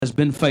has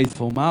been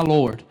faithful, my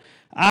Lord.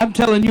 I'm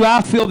telling you,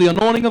 I feel the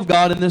anointing of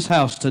God in this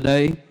house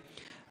today.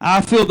 I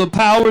feel the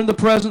power and the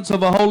presence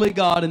of a holy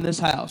God in this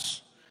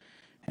house.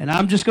 And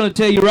I'm just going to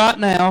tell you right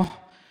now,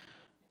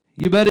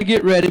 you better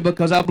get ready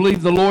because I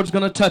believe the Lord's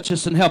going to touch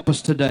us and help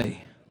us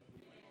today.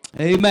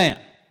 Amen.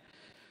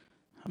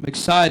 I'm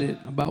excited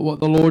about what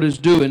the Lord is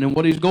doing and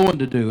what He's going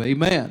to do.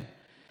 Amen.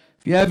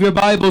 If you have your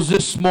Bibles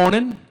this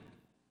morning,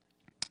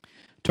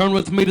 turn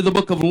with me to the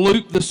book of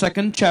Luke, the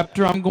 2nd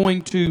chapter. I'm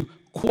going to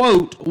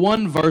quote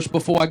one verse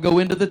before I go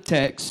into the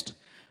text,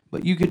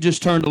 but you could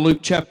just turn to Luke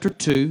chapter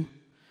 2.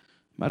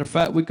 Matter of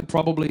fact, we could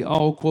probably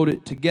all quote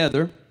it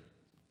together.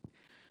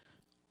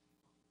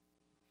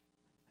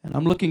 And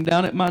I'm looking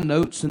down at my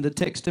notes, and the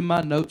text in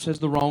my notes has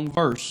the wrong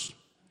verse.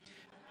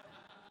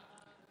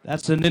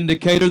 That's an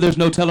indicator there's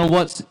no telling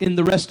what's in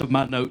the rest of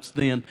my notes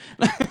then.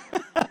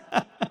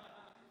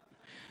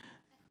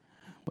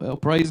 Well,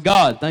 praise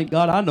God. Thank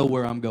God I know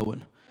where I'm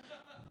going.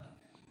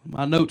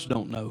 My notes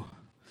don't know.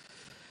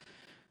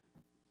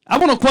 I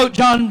want to quote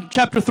John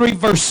chapter 3,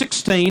 verse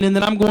 16, and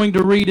then I'm going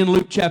to read in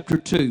Luke chapter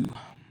 2.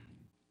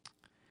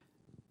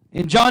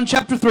 In John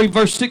chapter 3,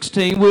 verse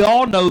 16, we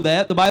all know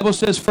that. The Bible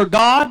says, "For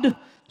God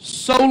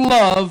so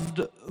loved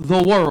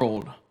the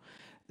world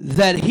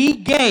that He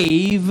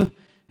gave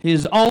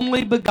His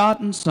only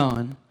begotten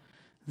Son,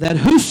 that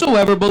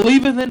whosoever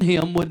believeth in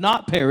Him would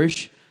not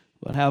perish,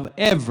 but have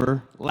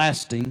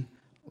everlasting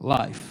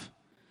life."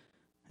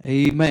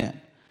 Amen.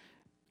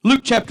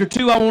 Luke chapter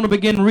 2, I want to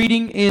begin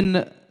reading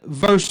in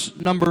verse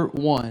number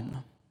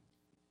 1.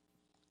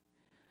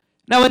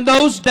 "Now in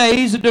those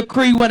days a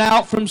decree went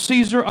out from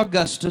Caesar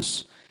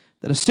Augustus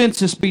that a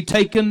census be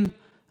taken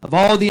of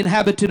all the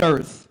inhabited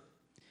earth.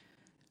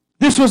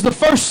 This was the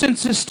first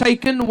census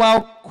taken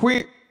while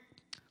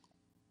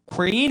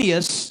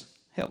Quirinius,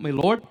 help me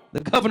Lord,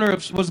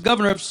 was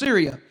governor of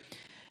Syria.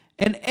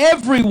 And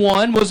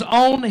everyone was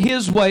on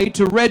his way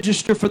to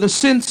register for the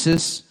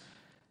census,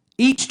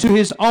 each to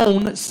his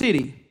own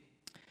city.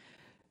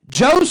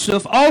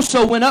 Joseph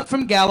also went up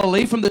from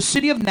Galilee, from the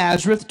city of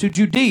Nazareth to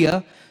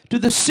Judea, to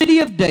the city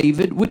of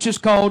David, which is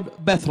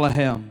called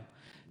Bethlehem,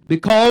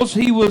 because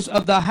he was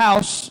of the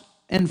house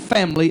and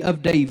family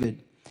of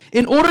David,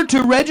 in order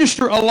to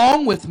register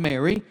along with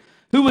Mary,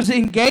 who was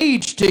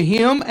engaged to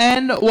him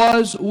and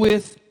was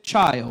with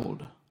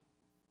child.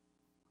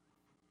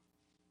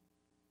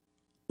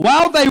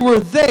 While they were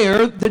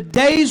there, the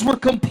days were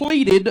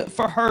completed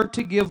for her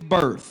to give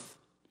birth."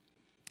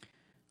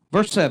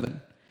 Verse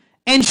 7.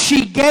 "And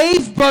she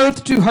gave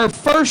birth to her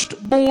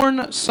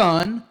firstborn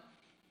son,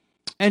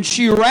 and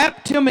she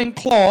wrapped him in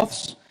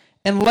cloths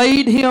and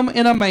laid him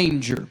in a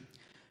manger,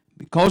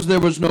 because there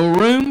was no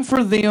room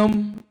for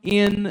them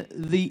in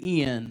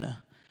the inn."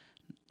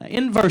 Now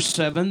in verse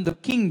 7, the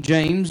King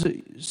James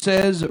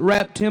says,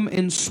 "wrapped him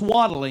in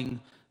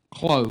swaddling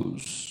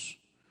clothes.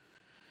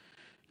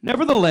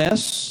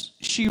 Nevertheless,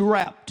 she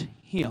wrapped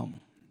him."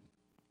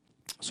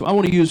 So I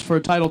want to use for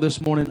a title this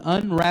morning,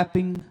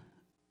 "Unwrapping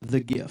the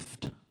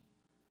Gift."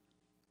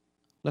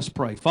 Let's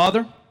pray.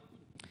 Father,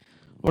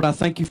 Lord, I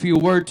thank you for your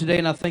word today,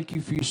 and I thank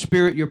you for your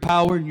spirit, your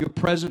power, and your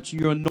presence, and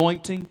your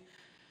anointing.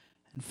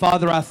 And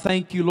Father, I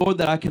thank you, Lord,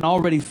 that I can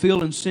already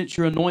feel and sense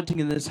your anointing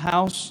in this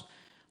house.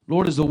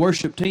 Lord, as the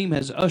worship team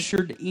has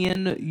ushered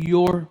in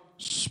your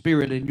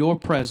spirit and your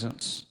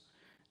presence,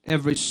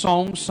 every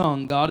song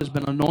sung, God, has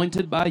been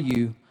anointed by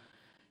you,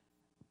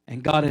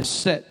 and God has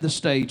set the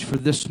stage for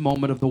this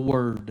moment of the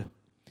word.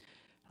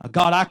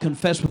 God, I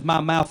confess with my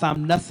mouth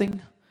I'm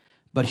nothing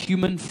but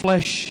human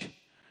flesh.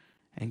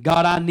 And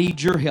God, I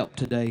need your help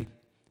today.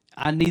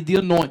 I need the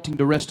anointing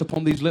to rest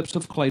upon these lips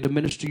of clay to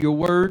minister your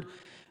word.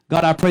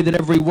 God, I pray that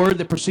every word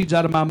that proceeds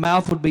out of my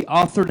mouth would be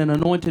authored and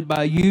anointed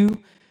by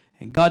you.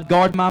 And God,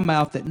 guard my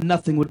mouth that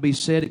nothing would be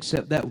said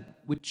except that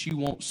which you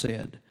want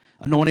said.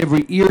 Anoint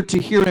every ear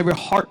to hear and every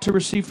heart to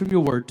receive from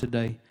your word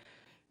today.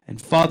 And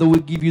Father,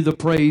 we give you the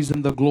praise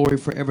and the glory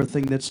for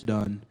everything that's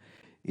done.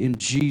 In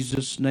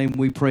Jesus' name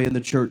we pray, and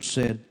the church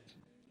said,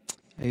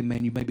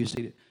 amen. You may be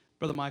seated.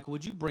 Brother Michael,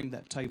 would you bring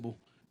that table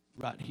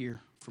right here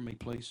for me,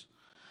 please?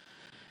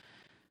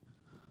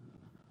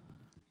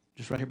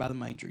 Just right here by the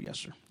manger. Yes,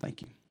 sir.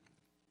 Thank you.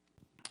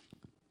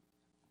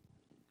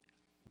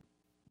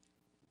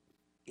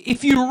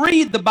 If you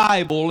read the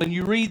Bible and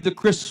you read the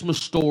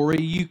Christmas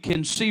story, you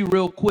can see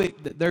real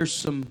quick that there's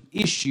some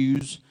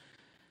issues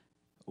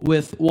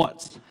with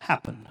what's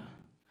happened.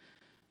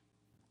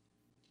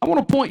 I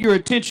want to point your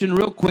attention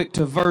real quick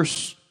to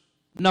verse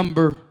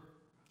number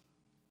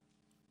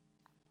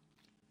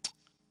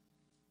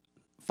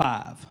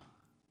 5.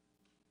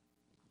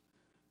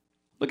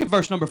 Look at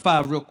verse number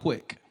 5 real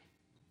quick.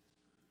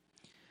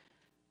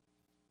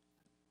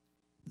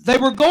 They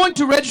were going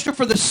to register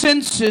for the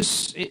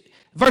census.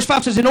 Verse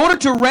 5 says, in order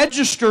to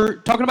register,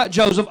 talking about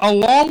Joseph,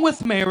 along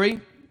with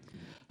Mary,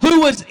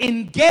 who was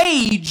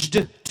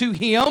engaged to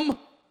him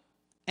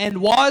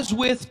and was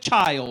with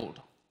child.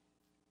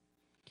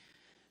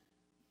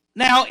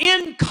 Now,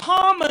 in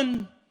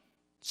common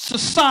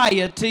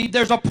society,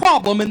 there's a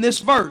problem in this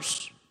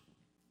verse.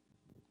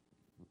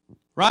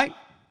 Right?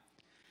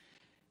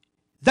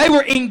 They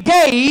were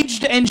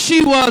engaged and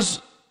she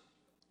was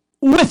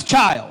with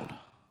child.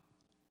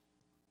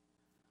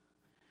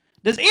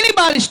 Does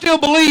anybody still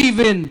believe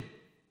in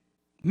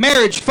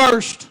marriage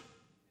first?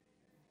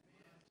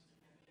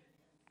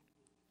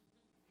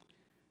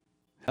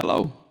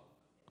 Hello?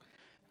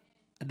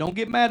 Don't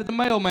get mad at the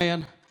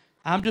mailman.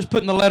 I'm just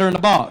putting the letter in the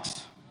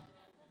box.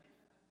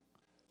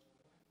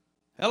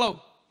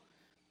 Hello?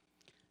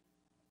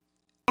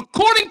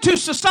 According to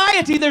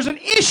society, there's an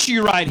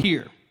issue right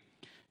here.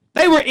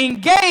 They were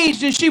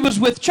engaged and she was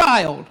with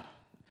child.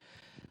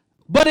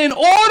 But in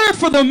order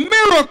for the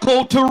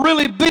miracle to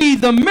really be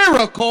the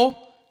miracle,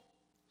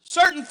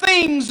 certain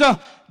things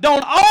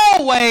don't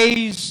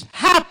always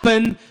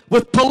happen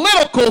with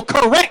political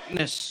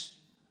correctness.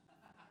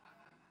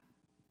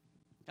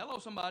 Hello,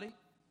 somebody.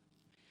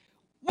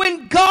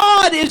 When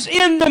God is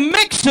in the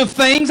mix of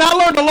things, I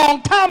learned a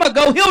long time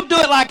ago, He'll do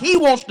it like He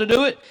wants to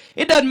do it.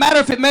 It doesn't matter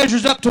if it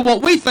measures up to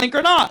what we think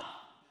or not.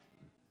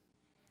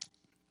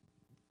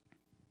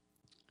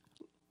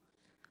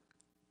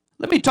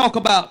 Let me talk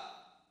about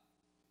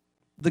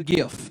the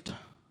gift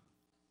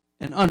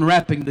and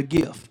unwrapping the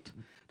gift.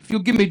 If you'll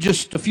give me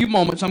just a few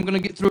moments, I'm going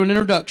to get through an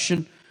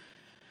introduction,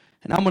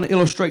 and I'm going to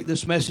illustrate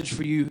this message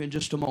for you in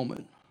just a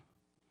moment.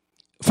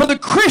 For the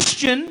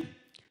Christian,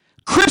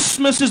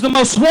 Christmas is the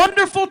most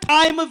wonderful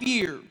time of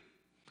year.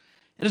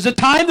 It is a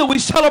time that we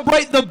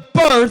celebrate the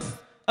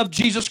birth of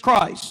Jesus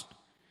Christ.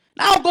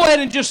 Now I'll go ahead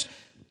and just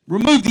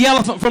remove the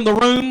elephant from the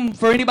room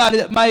for anybody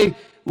that may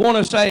want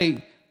to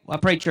say, well,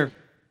 preacher,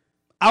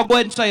 I'll go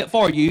ahead and say it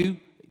for you.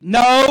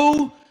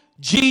 No,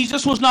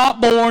 Jesus was not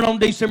born on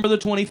December the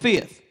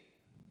 25th.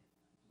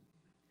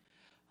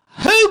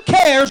 Who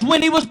cares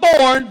when He was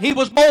born? He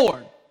was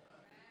born.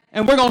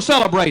 And we're going to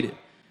celebrate it.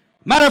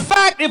 Matter of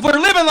fact, if we're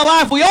living the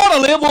life we ought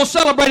to live, we'll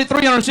celebrate it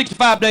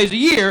 365 days a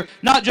year,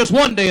 not just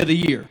one day of the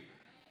year.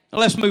 Now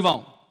let's move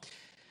on.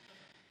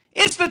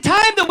 It's the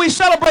time that we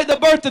celebrate the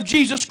birth of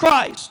Jesus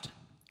Christ.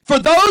 For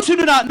those who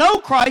do not know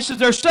Christ as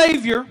their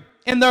Savior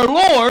and their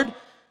Lord,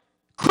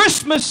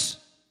 Christmas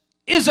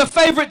is a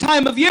favorite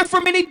time of year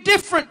for many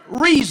different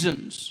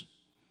reasons.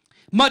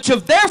 Much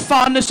of their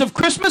fondness of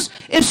Christmas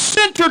is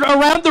centered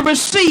around the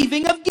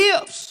receiving of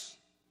gifts.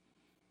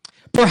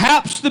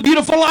 Perhaps the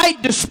beautiful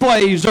light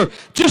displays or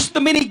just the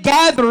many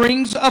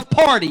gatherings of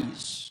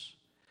parties.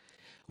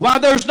 While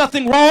there's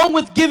nothing wrong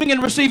with giving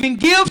and receiving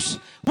gifts,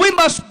 we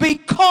must be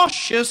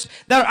cautious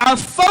that our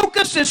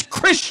focus as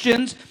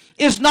Christians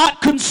is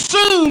not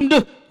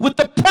consumed with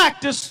the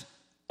practice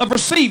of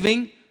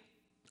receiving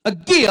a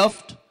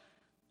gift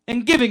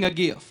and giving a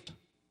gift.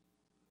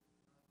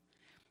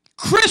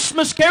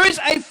 Christmas carries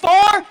a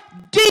far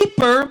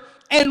deeper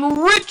and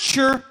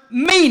richer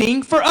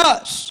meaning for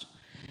us.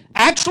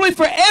 Actually,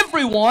 for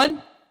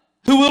everyone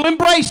who will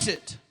embrace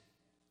it.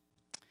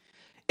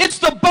 It's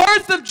the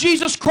birth of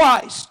Jesus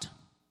Christ.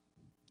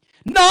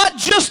 Not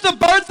just the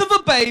birth of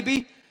a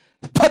baby,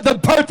 but the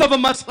birth of a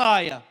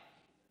Messiah.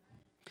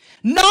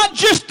 Not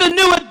just the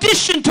new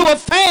addition to a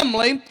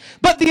family,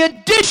 but the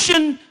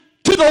addition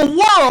to the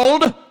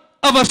world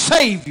of a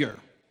Savior.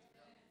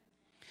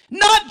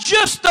 Not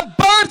just the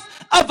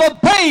birth of a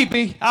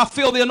baby. I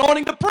feel the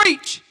anointing to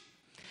preach.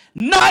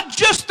 Not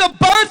just the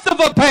birth of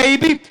a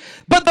baby,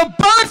 but the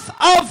birth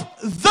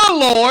of the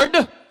Lord,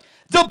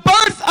 the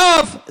birth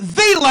of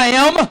the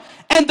Lamb,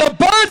 and the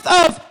birth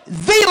of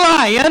the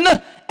Lion,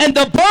 and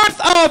the birth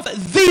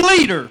of the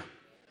Leader.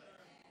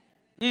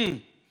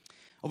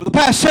 Over the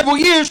past several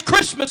years,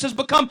 Christmas has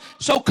become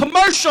so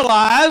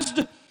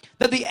commercialized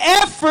that the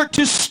effort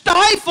to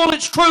stifle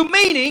its true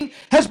meaning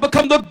has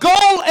become the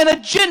goal and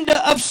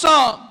agenda of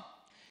some.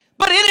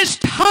 But it is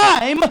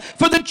time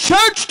for the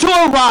church to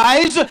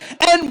arise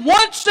and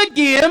once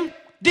again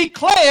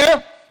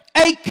declare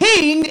a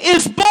king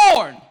is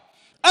born.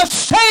 A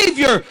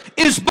Savior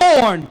is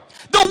born.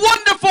 The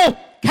wonderful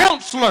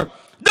Counselor,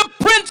 the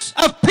Prince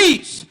of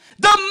Peace,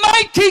 the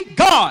mighty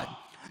God,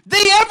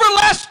 the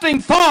everlasting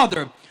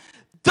Father,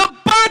 the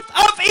birth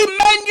of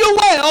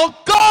Emmanuel,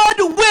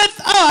 God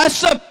with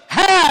us,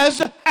 has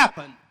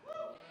happened.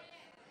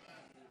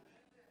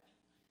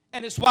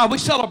 And it's why we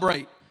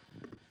celebrate.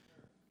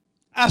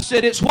 I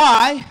said it's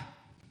why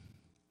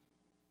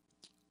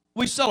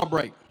we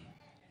celebrate.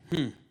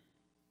 Let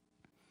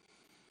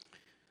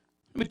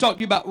me talk to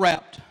you about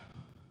wrapped.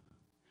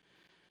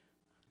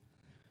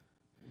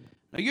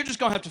 Now you're just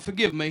going to have to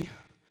forgive me,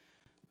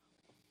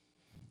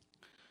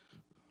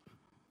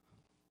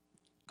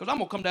 because I'm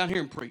going to come down here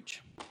and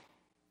preach. Is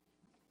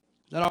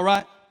that all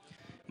right?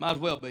 Might as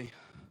well be.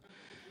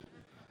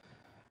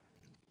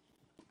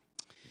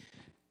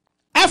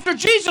 After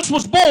Jesus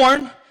was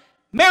born,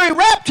 Mary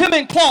wrapped him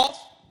in cloth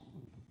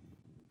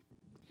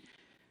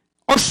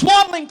or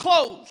swaddling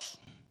clothes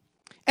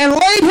and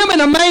laid him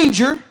in a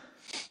manger.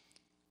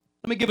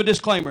 Let me give a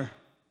disclaimer.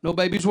 No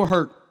babies were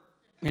hurt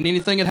in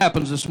anything that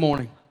happens this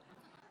morning.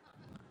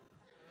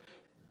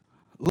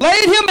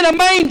 Laid him in a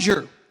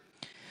manger.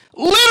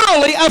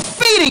 Literally a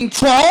feeding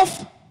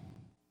trough.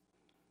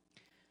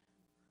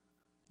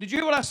 Did you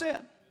hear what I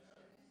said?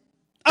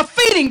 A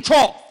feeding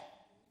trough.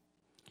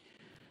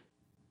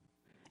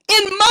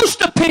 in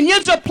most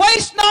opinions, a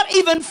place not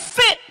even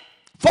fit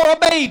for a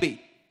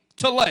baby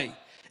to lay,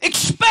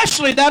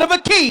 especially that of a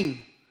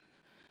king,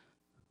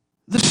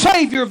 the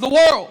Savior of the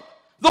world,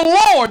 the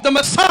Lord, the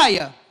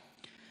Messiah.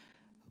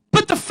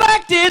 But the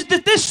fact is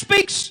that this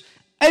speaks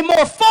a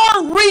more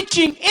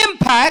far-reaching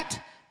impact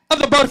of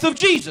the birth of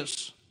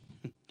Jesus.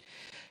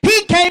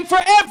 He came for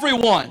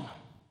everyone,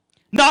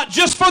 not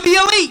just for the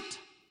elite,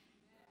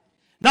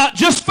 not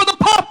just for the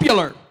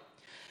popular,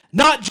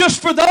 not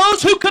just for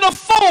those who could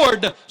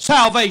afford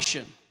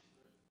salvation.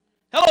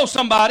 Hello,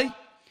 somebody.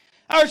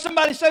 I heard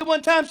somebody say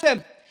one time,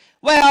 said,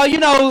 well, you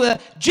know,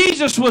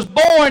 Jesus was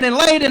born and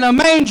laid in a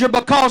manger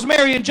because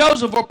Mary and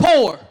Joseph were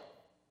poor.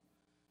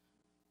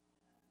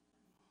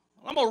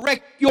 I'm going to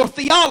wreck your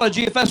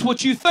theology if that's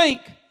what you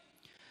think.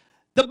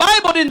 The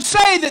Bible didn't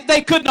say that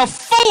they couldn't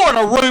afford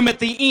a room at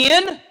the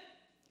inn.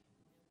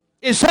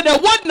 It said there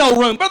wasn't no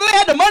room. Brother, they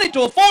had the money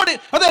to afford it,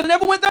 or they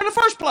never went there in the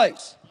first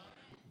place.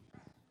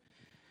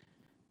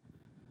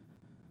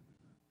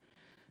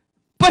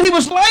 But he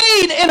was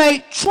laid in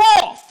a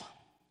trough.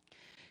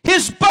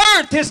 His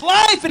birth, his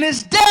life, and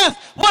his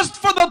death was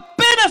for the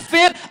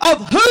benefit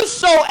of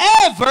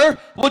whosoever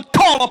would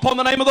call upon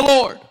the name of the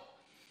Lord.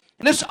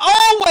 And it's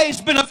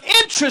always been of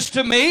interest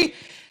to me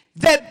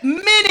that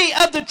many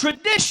of the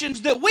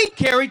traditions that we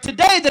carry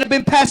today that have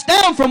been passed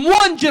down from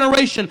one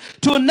generation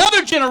to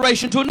another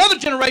generation to another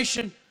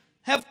generation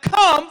have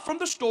come from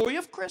the story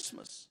of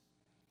Christmas.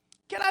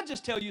 Can I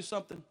just tell you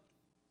something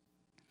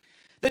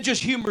that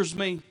just humors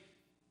me?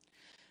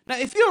 Now,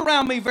 if you're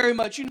around me very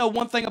much, you know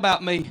one thing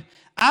about me.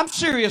 I'm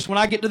serious when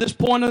I get to this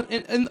point of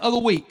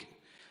the week.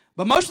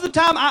 But most of the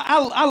time,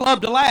 I love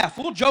to laugh.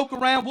 We'll joke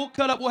around, we'll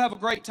cut up, we'll have a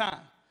great time.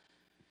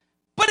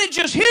 But it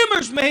just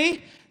humors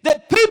me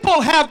that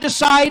people have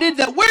decided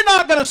that we're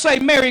not going to say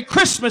Merry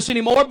Christmas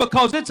anymore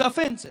because it's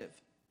offensive.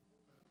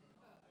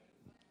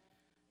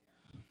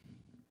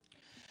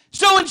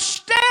 So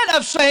instead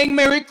of saying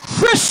Merry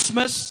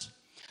Christmas,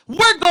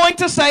 we're going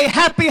to say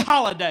Happy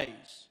Holidays.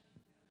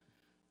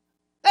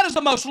 That is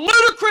the most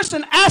ludicrous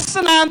and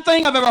asinine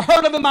thing I've ever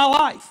heard of in my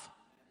life.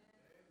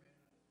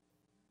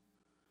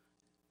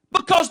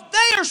 Because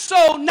they are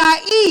so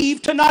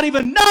naive to not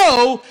even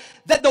know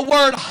that the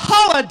word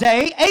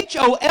holiday,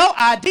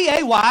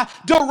 Holiday,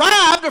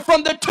 derived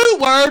from the two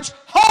words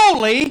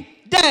holy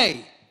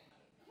day.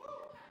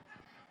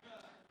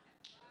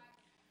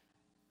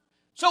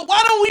 So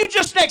why don't you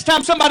just next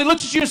time somebody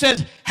looks at you and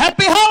says,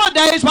 Happy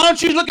Holidays, why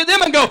don't you look at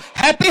them and go,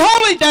 Happy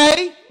Holy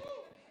Day?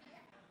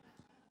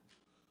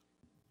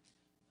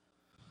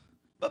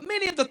 But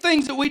many of the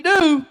things that we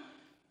do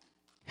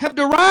have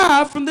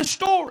derived from this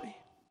story.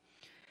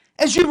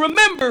 As you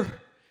remember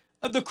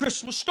of the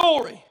Christmas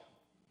story,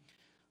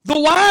 the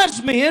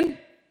wise men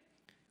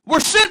were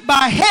sent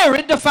by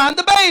Herod to find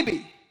the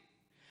baby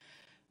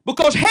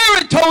because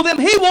Herod told them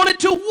he wanted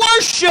to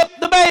worship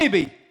the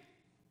baby.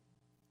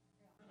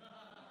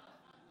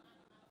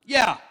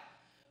 Yeah, I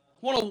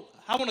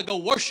want to go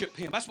worship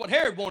him. That's what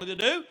Herod wanted to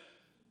do.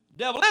 The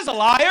devil is a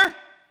liar.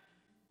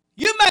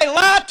 You may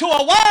lie to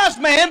a wise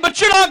man, but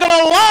you're not going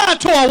to lie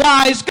to a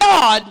wise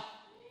God.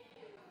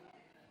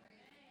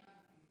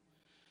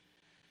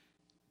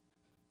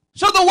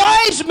 So the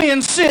wise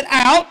men set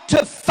out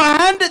to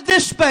find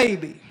this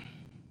baby.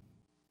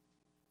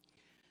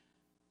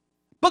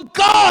 But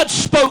God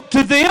spoke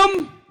to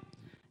them.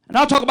 And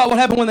I'll talk about what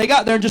happened when they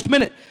got there in just a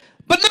minute.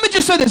 But let me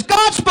just say this.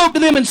 God spoke to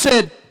them and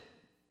said,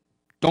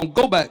 don't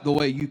go back the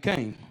way you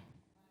came.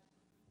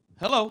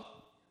 Hello.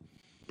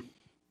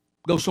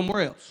 Go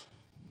somewhere else.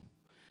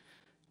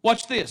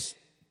 Watch this.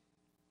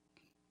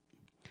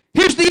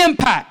 Here's the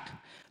impact.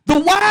 The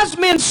wise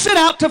men set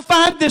out to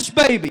find this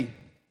baby,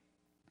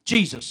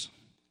 Jesus.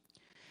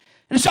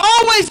 And it's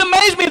always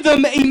amazed me the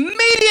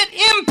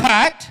immediate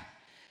impact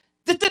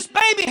that this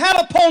baby had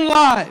upon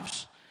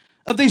lives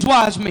of these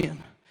wise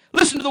men.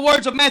 Listen to the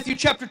words of Matthew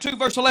chapter 2,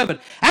 verse 11.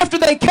 After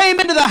they came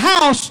into the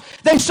house,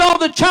 they saw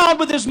the child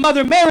with his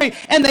mother Mary,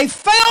 and they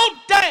fell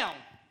down,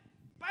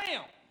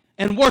 bam,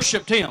 and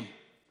worshiped him.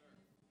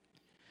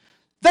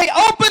 They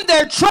opened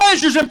their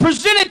treasures and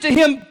presented to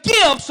him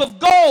gifts of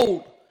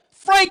gold,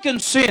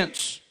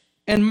 frankincense,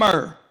 and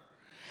myrrh.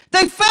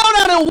 They fell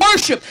down and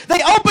worshiped.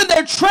 They opened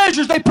their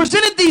treasures. They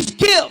presented these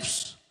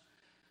gifts.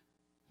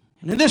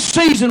 And in this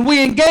season,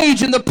 we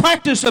engage in the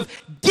practice of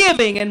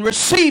giving and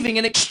receiving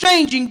and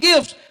exchanging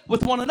gifts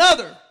with one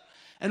another.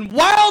 And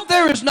while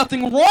there is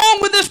nothing wrong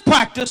with this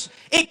practice,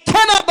 it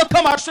cannot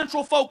become our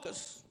central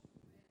focus.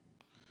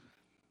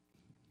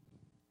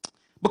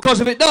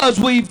 Because if it does,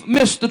 we've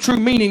missed the true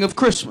meaning of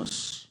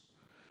Christmas.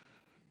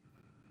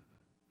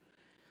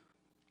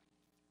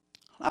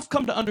 I've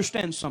come to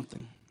understand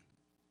something.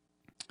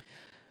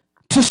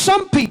 To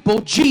some people,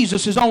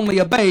 Jesus is only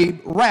a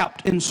babe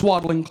wrapped in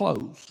swaddling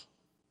clothes.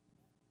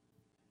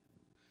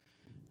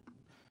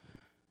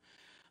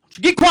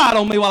 Get quiet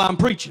on me while I'm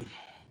preaching.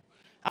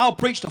 I'll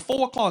preach till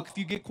 4 o'clock if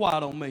you get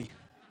quiet on me.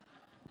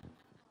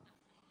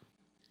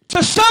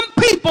 To some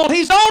people,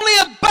 he's only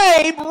a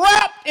babe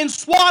wrapped in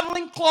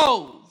swaddling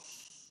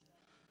clothes.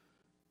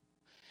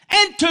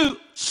 And to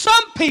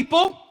some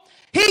people,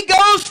 he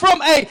goes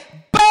from a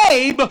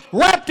babe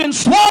wrapped in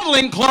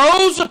swaddling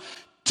clothes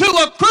to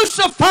a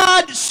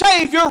crucified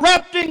Savior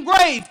wrapped in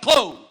grave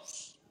clothes.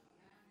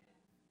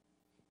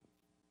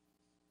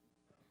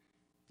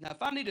 Now,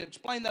 if I need to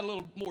explain that a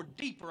little more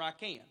deeper, I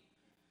can.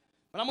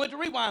 But I'm going to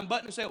hit the rewind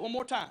button and say it one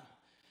more time.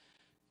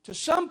 To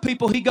some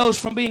people, he goes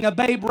from being a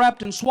babe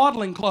wrapped in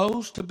swaddling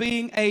clothes to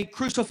being a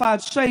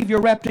crucified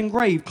Savior wrapped in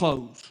grave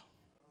clothes.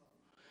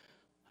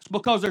 It's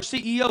because their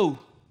CEO,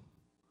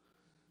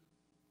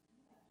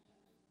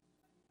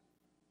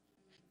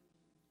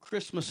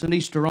 Christmas and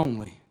Easter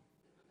only.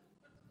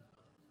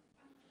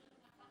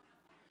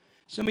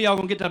 Some of y'all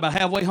going to get that about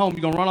halfway home.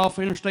 You're going to run off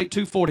Interstate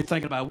 240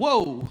 thinking about,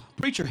 whoa,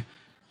 preacher.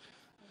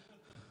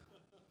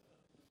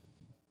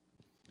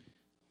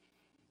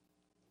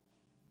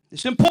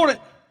 It's important.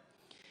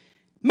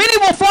 Many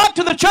will flock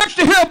to the church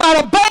to hear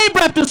about a babe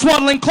wrapped in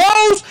swaddling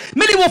clothes.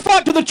 Many will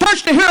flock to the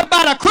church to hear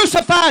about a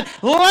crucified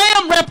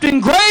lamb wrapped in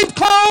grave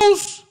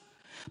clothes.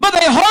 But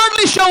they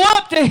hardly show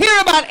up to hear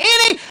about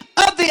any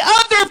of the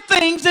other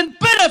things and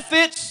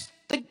benefits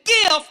the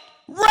gift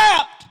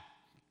wrapped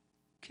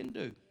can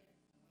do.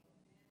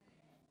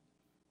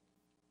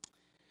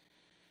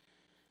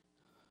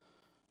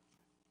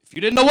 If you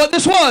didn't know what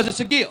this was,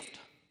 it's a gift.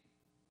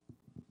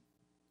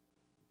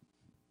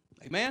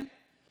 Amen?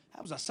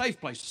 That was a safe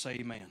place to say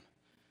amen.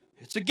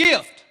 It's a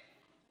gift.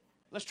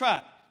 Let's try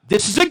it.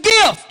 This is a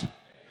gift.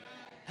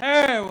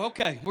 Oh,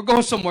 okay, we're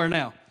going somewhere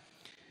now.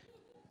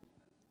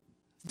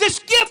 This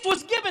gift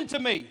was given to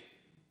me.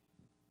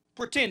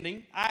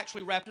 Pretending. I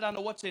actually wrapped it. I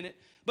know what's in it.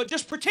 But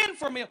just pretend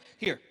for me.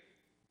 Here.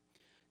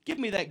 Give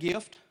me that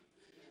gift.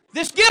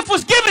 This gift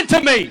was given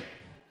to me.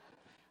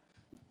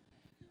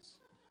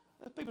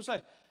 People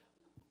say,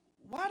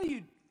 why do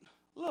you...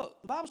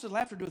 Look, the Bible says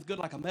laughter doeth good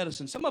like a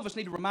medicine. Some of us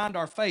need to remind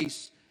our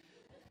face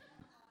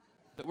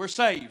that we're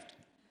saved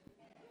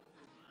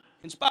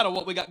in spite of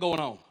what we got going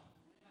on.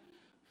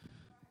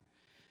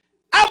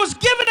 I was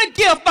given a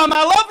gift by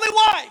my lovely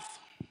wife.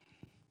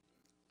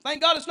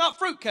 Thank God it's not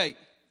fruitcake.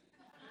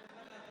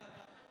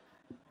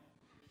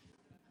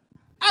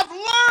 I've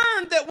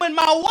learned that when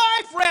my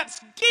wife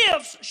wraps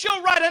gifts,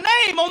 she'll write a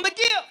name on the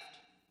gift.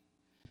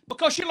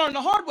 Because she learned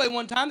the hard way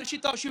one time that she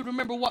thought she would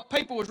remember what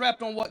paper was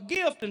wrapped on what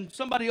gift, and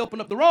somebody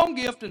opened up the wrong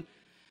gift, and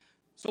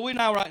so we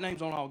now write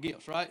names on all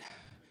gifts, right?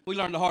 We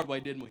learned the hard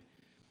way, didn't we?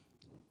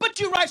 But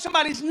you write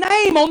somebody's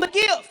name on the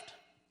gift,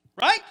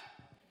 right?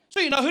 So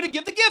you know who to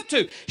give the gift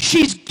to.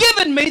 She's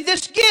given me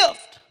this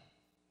gift.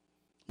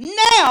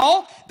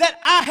 Now that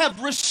I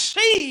have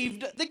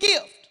received the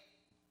gift.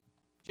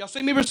 Y'all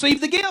see me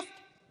receive the gift?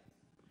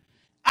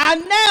 I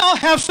now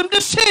have some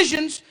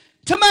decisions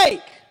to make.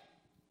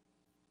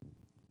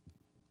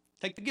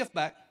 Take the gift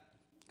back,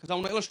 because I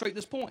want to illustrate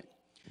this point.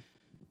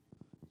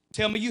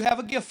 Tell me you have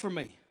a gift for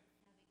me.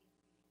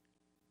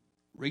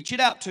 Reach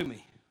it out to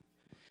me.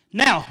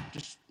 Now,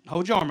 just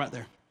hold your arm right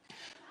there.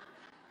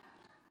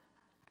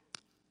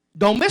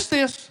 Don't miss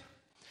this.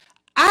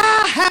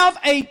 I have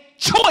a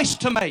choice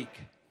to make.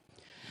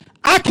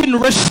 I can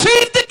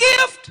receive the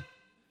gift,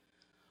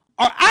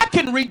 or I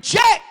can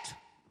reject.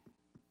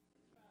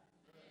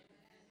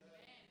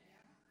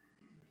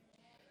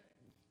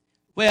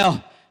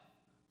 Well,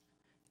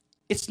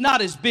 it's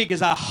not as big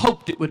as I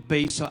hoped it would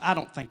be, so I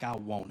don't think I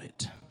want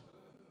it.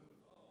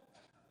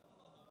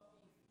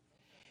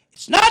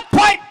 It's not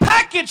quite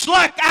packaged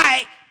like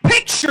I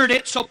pictured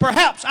it, so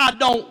perhaps I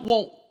don't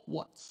want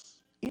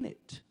what's in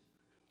it.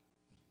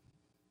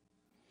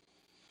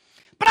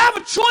 But I have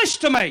a choice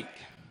to make.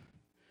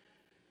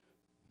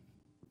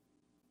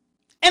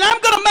 And I'm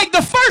going to make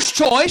the first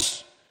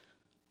choice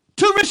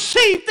to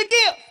receive the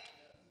gift.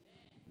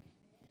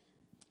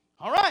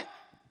 All right.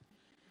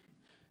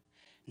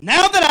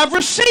 Now that I've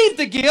received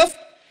the gift,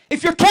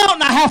 if you're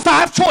counting, I have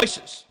 5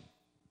 choices.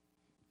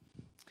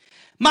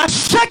 My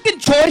second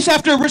choice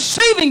after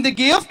receiving the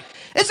gift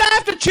is I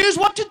have to choose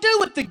what to do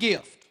with the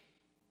gift.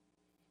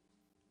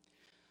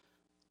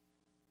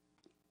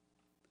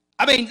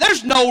 I mean,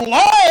 there's no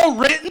law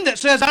written that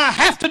says I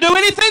have to do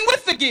anything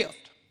with the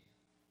gift.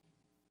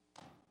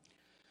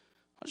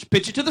 I'll just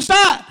pitch it to the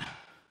side.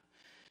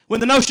 When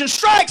the notion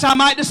strikes, I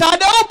might decide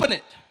to open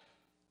it.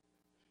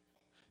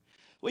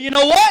 Well, you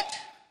know what?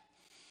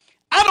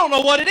 I don't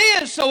know what it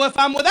is, so if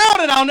I'm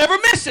without it, I'll never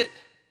miss it.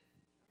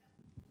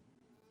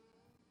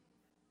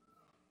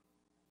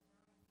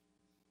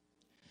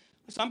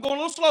 Listen, I'm going a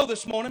little slow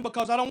this morning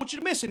because I don't want you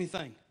to miss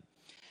anything.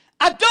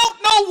 I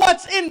don't know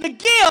what's in the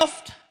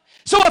gift,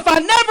 so if I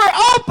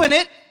never open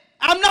it,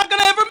 I'm not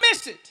going to ever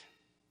miss it.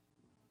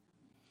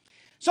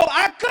 So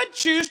I could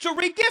choose to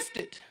re-gift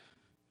it.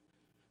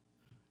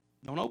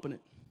 Don't open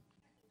it.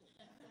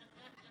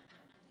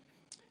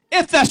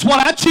 If that's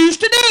what I choose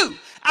to do.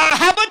 I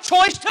have a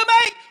choice to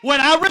make when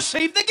I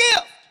receive the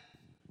gift.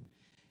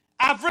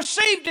 I've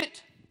received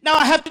it. Now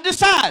I have to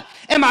decide.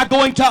 Am I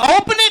going to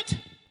open it,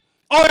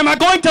 or am I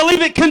going to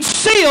leave it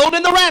concealed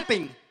in the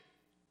wrapping?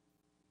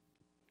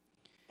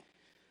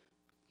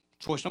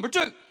 Choice number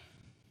 2.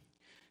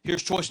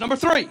 Here's choice number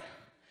 3.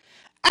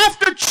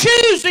 After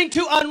choosing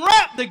to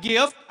unwrap the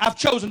gift, I've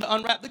chosen to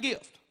unwrap the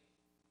gift.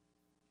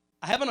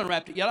 I haven't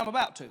unwrapped it yet. I'm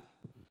about to.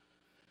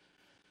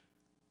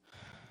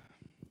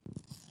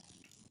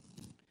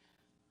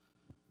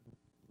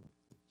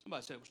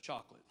 Somebody said it was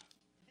chocolate.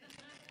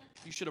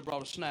 You should have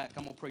brought a snack.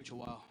 I'm going to preach a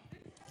while.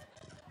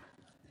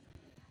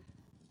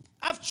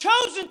 I've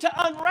chosen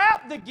to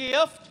unwrap the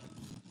gift.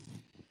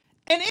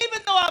 And even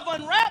though I've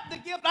unwrapped the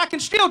gift, I can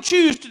still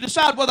choose to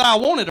decide whether I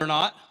want it or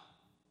not.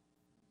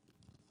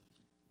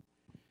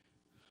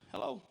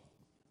 Hello?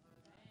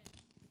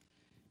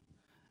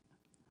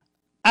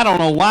 I don't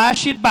know why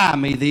she'd buy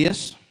me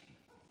this.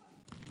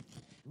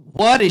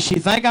 What does she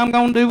think I'm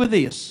going to do with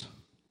this?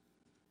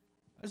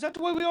 Is that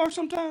the way we are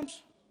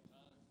sometimes?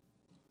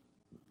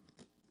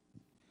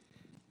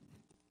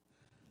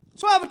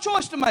 So I have a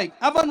choice to make.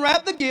 I've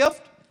unwrapped the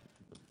gift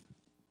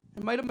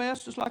and made a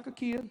mess just like a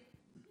kid.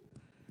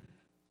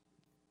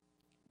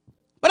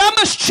 But I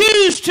must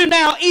choose to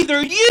now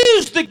either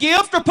use the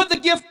gift or put the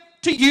gift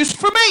to use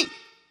for me.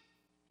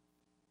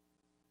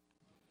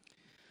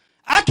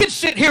 I can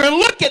sit here and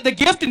look at the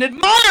gift and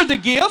admire the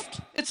gift.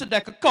 It's a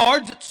deck of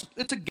cards.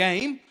 It's a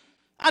game.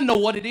 I know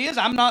what it is.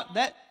 I'm not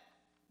that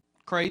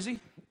crazy.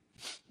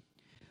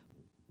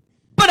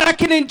 But I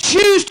can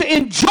choose to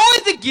enjoy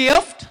the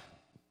gift,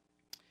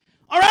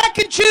 or I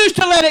can choose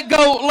to let it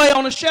go lay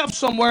on a shelf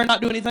somewhere and not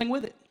do anything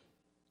with it.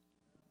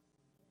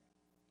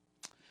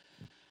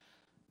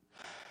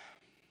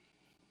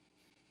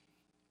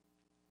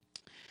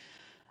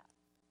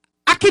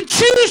 I can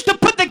choose to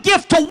put the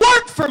gift to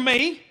work for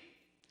me,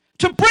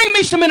 to bring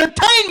me some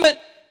entertainment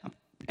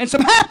and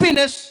some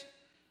happiness,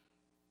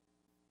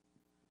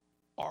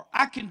 or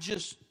I can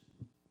just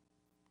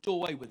do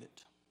away with it.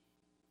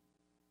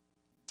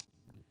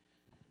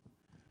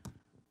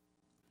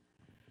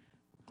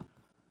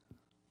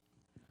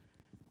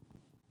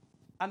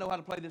 I know how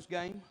to play this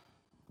game.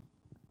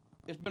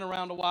 It's been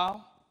around a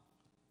while.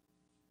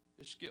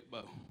 It's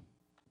Skip-Bo.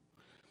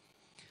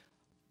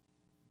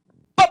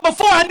 But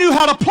before I knew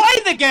how to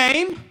play the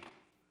game,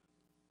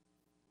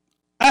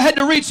 I had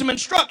to read some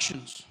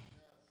instructions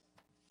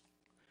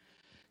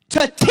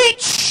to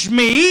teach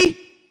me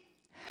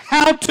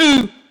how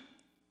to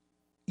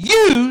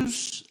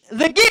use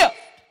the gift.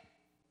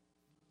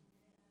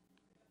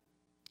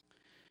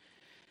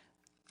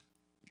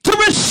 To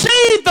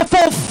receive the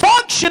full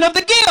function of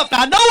the gift.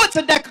 I know it's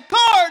a deck of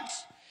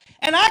cards,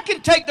 and I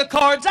can take the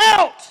cards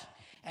out,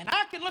 and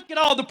I can look at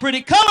all the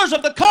pretty colors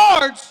of the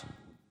cards.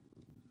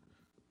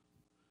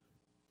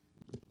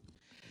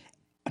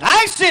 But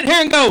I sit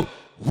here and go,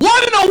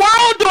 what in the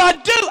world do I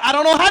do? I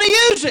don't know how to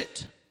use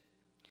it.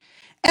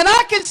 And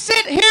I can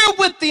sit here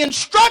with the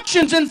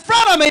instructions in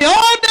front of me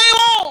all day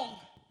long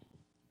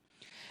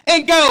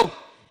and go,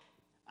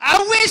 I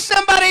wish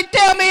somebody would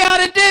tell me how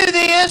to do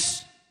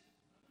this.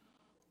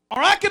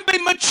 Or I can be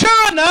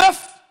mature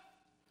enough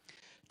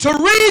to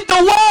read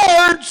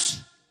the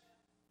words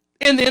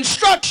in the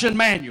instruction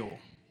manual.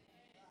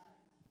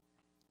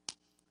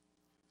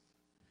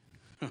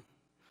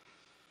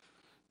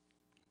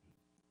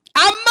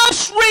 I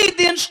must read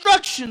the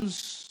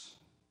instructions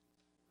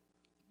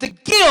the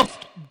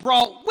gift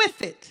brought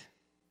with it.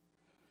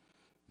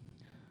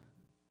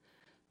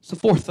 It's the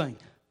fourth thing.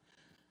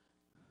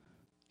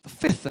 The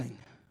fifth thing.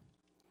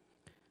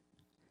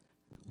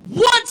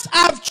 Once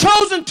I've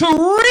chosen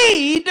to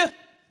read,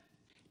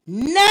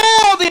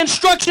 now the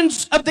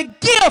instructions of the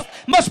gift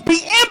must be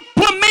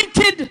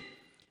implemented,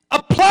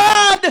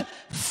 applied,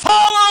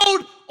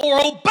 followed, or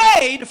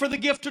obeyed for the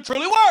gift to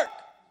truly work.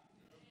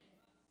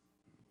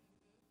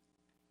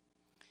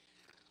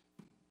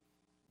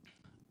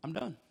 I'm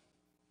done.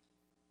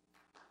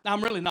 No,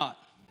 I'm really not.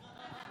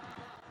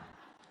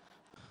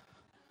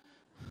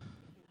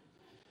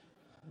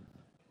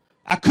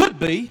 I could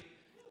be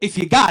if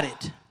you got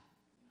it.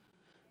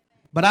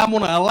 But I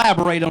want to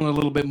elaborate on it a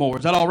little bit more.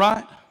 Is that all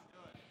right?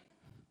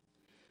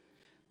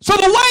 So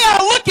the way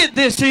I look at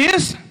this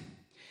is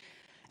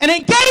an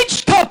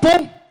engaged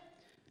couple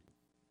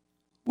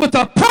with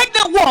a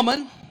pregnant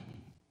woman.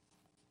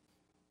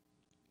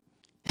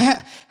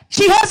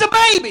 She has a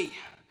baby.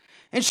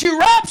 And she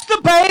wraps the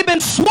babe in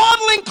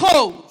swaddling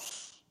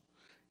clothes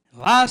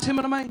and lies him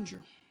in a manger.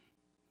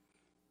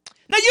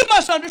 Now you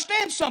must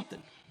understand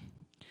something.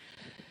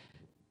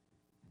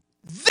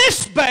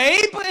 This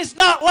babe is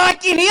not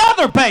like any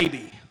other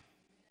baby.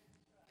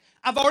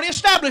 I've already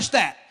established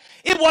that.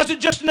 It wasn't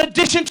just an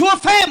addition to a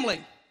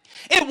family.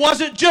 It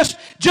wasn't just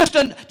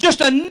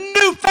a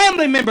new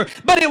family member,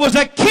 but it was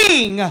a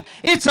king.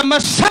 It's a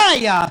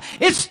Messiah.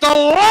 It's the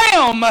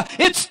Lamb.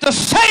 It's the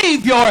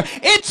Savior.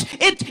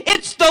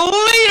 It's the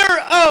leader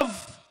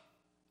of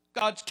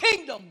God's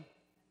kingdom.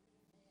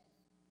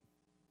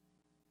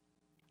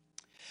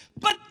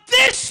 But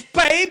this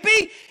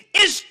baby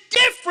is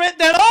different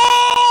than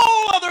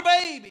all other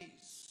babies.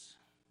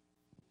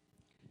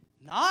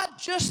 Not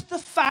just the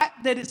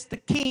fact that it's the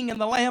King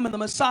and the Lamb and the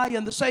Messiah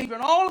and the Savior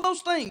and all of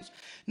those things.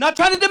 Not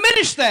trying to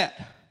diminish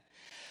that.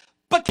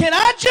 But can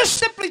I just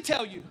simply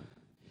tell you,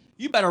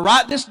 you better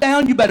write this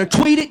down, you better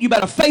tweet it, you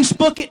better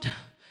Facebook it.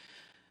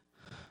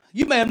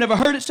 You may have never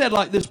heard it said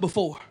like this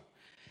before.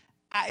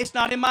 It's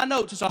not in my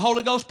notes. It's a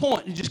Holy Ghost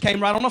point. It just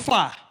came right on the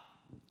fly.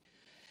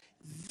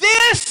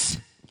 This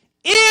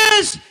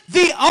is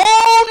the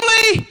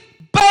only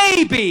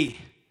baby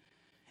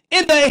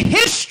in the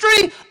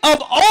history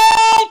of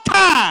all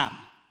time.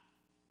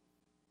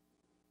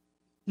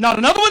 Not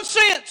another one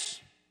since.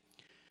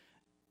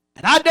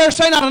 And I dare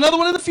say not another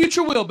one in the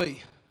future will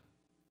be.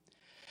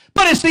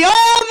 But it's the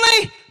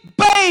only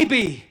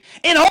baby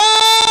in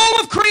all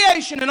of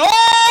creation, in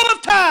all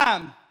of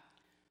time,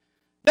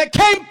 that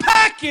came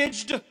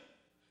packaged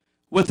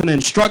with an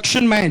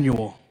instruction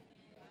manual.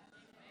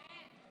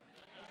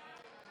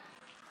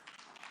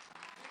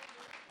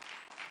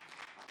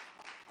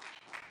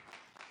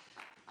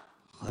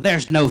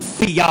 There's no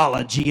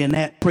theology in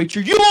that,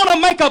 preacher. You want to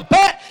make a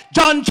bet?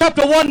 John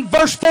chapter 1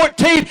 verse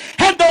 14,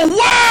 and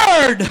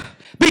the Word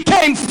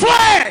became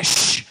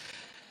flesh.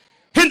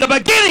 In the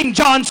beginning,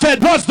 John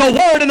said, was the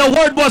Word, and the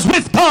Word was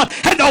with God,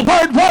 and the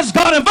Word was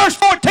God. And verse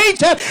 14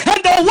 said,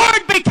 and the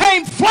Word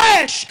became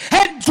flesh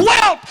and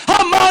dwelt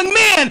among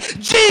men.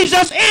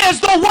 Jesus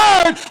is the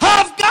Word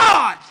of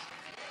God.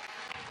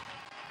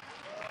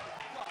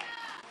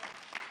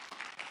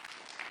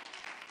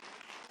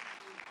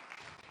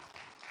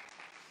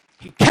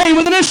 He came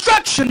with an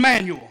instruction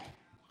manual.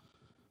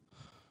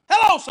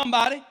 Hello,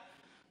 somebody.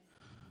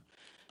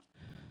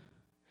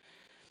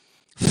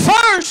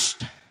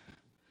 First,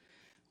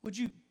 would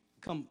you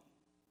come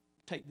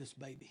take this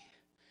baby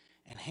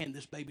and hand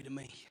this baby to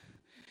me?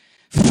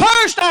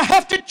 First, I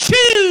have to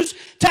choose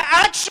to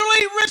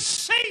actually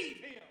receive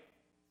him.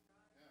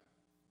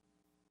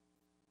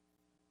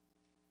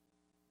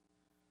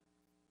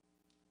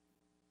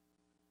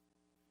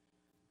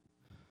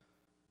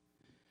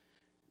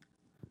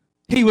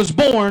 He was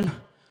born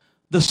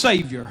the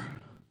Savior.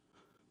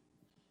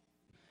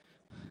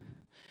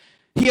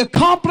 He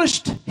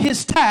accomplished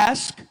his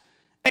task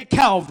at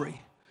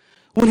Calvary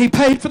when he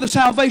paid for the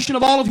salvation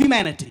of all of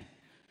humanity.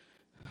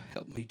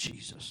 Help me,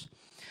 Jesus.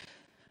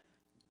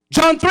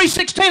 John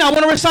 3:16, I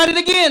want to recite it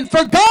again.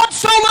 For God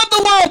so loved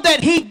the world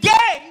that he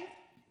gave,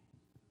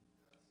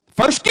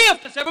 first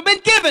gift that's ever been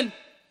given,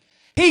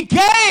 he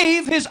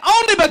gave his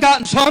only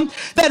begotten Son,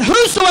 that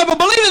whosoever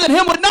believeth in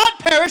him would not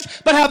perish,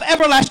 but have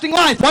everlasting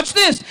life. Watch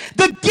this.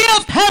 The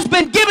gift has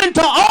been given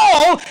to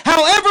all.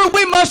 However,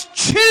 we must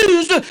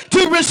choose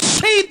to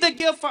receive the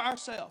gift for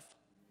ourselves.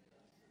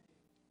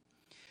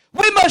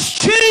 We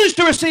must choose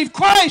to receive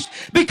Christ,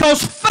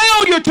 because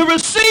failure to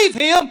receive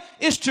him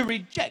is to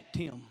reject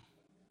him.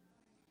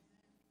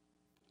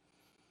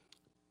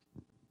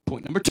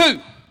 Point number 2.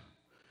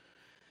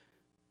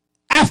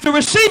 After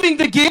receiving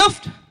the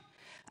gift,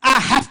 I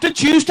have to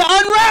choose to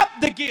unwrap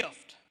the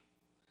gift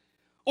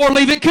or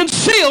leave it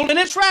concealed in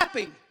its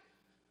wrapping.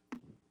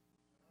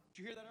 Did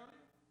you hear that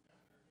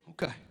earlier?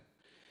 Okay.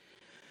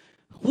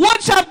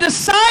 Once I've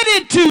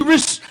decided to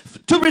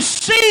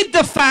receive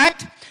the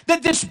fact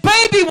that this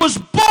baby was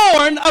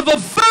born of a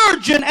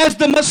virgin as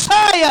the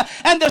Messiah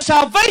and the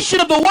salvation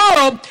of the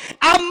world,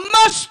 I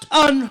must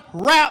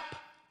unwrap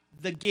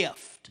the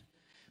gift.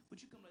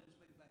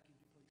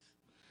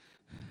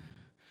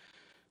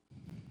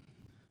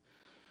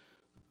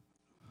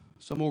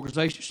 Some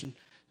organizations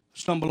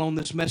stumble on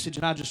this message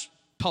and I just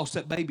toss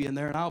that baby in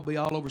there and I'll be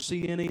all over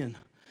CNN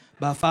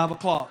by 5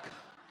 o'clock.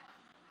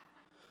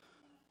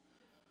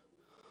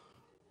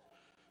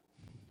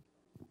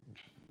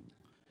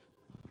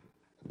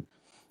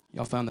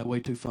 Y'all found that way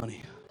too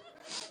funny.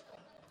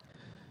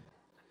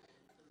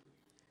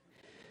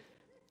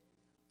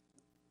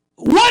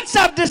 Once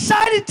I've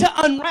decided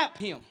to unwrap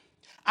him,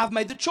 I've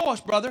made the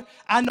choice, brother.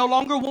 I no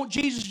longer want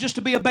Jesus just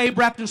to be a babe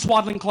wrapped in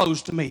swaddling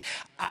clothes to me.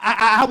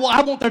 I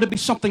want there to be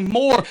something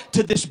more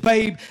to this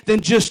babe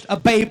than just a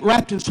babe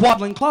wrapped in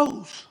swaddling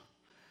clothes.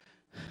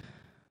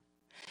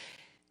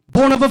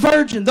 Born of a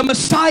virgin, the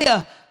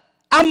Messiah,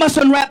 I must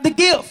unwrap the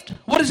gift.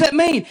 What does that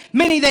mean?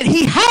 Meaning that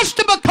he has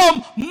to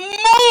become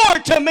more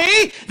to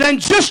me than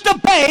just a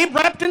babe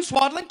wrapped in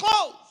swaddling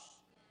clothes.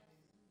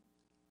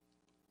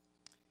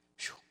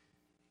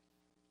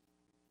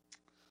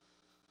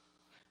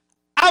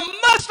 I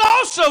must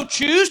also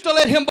choose to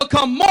let him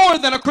become more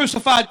than a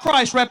crucified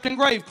Christ wrapped in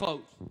grave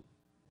clothes.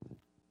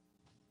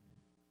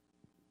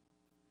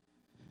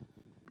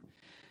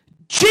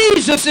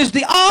 Jesus is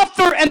the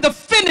author and the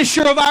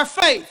finisher of our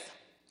faith.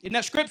 Isn't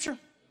that scripture?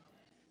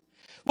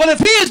 Well, if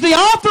he is the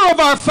author of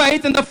our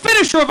faith and the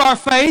finisher of our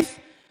faith,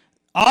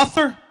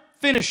 author,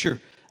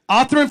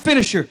 and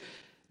finisher,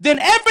 then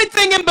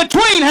everything in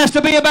between has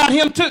to be about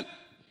him too.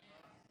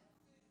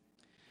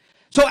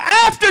 So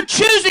after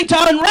choosing to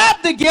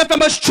unwrap the gift, I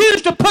must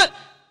choose to put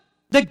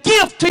the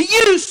gift to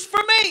use for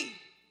me.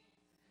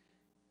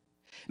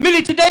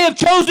 Many today have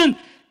chosen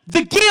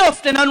the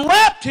gift and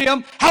unwrapped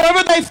him.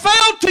 However, they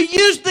failed to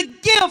use the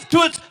gift to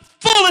its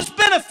fullest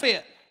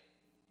benefit.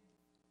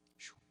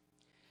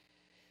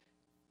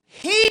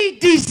 He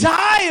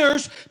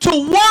desires to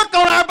work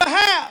on our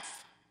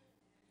behalf.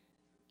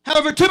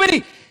 However, too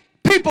many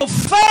people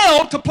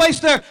fail to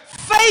place their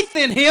faith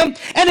in him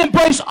and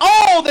embrace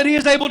all that he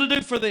is able to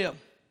do for them.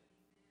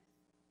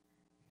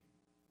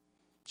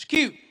 It's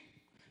cute.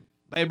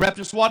 Babe wrapped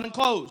in swaddling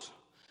clothes.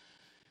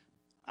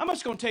 I'm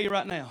just going to tell you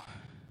right now.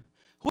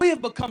 We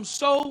have become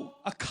so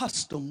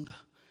accustomed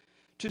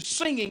to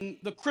singing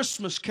the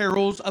Christmas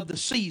carols of the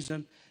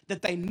season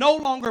that they no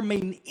longer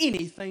mean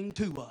anything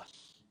to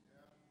us.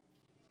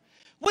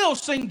 We'll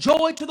sing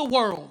Joy to the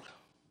World.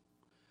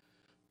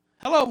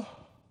 Hello?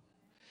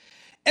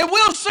 And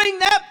we'll sing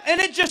that,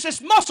 and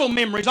it's muscle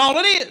memory is all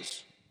it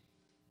is.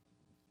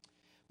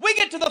 We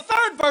get to the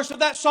third verse of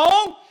that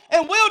song,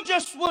 and we'll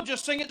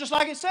just sing it just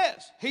like it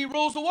says. He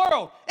rules the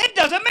world. It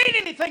doesn't mean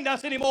anything to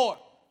us anymore.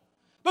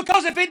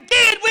 Because if it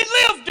did, we'd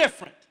live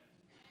different.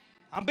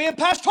 I'm being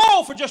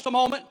pastoral for just a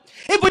moment.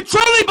 If we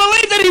truly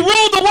believe that He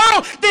ruled the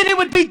world, then it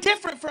would be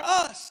different for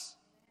us.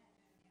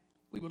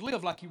 We would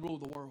live like He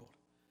ruled the world.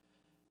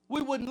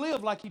 We wouldn't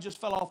live like He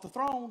just fell off the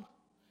throne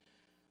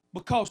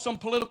because some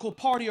political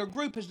party or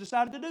group has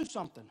decided to do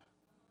something.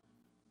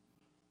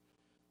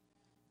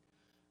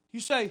 You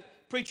say,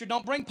 preacher,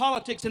 don't bring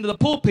politics into the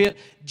pulpit.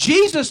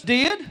 Jesus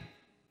did.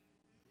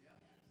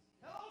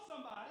 Hello,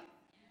 somebody.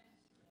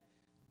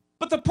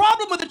 But the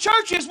problem with the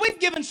church is we've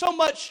given so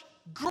much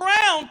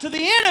ground to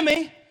the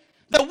enemy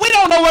that we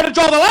don't know where to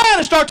draw the line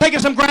and start taking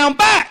some ground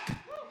back.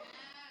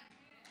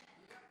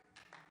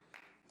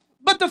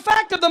 But the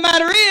fact of the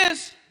matter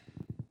is,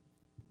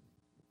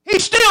 He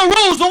still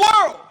rules the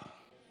world.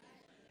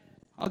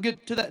 I'll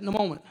get to that in a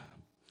moment.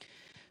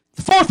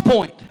 The fourth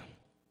point.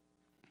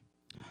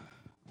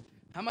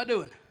 How am I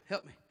doing?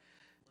 Help me.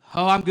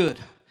 Oh, I'm good.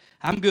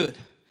 I'm good.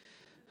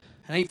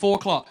 It ain't 4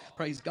 o'clock.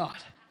 Praise God.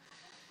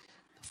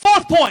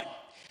 Fourth point.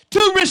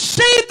 To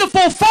receive the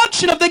full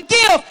function of the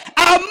gift,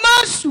 I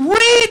must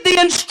read the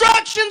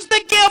instructions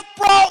the gift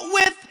brought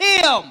with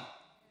Him.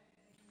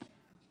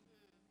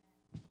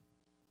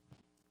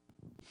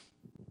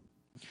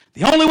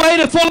 The only way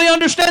to fully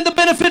understand the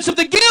benefits of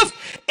the gift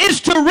is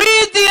to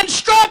read the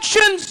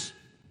instructions.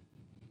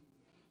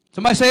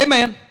 Somebody say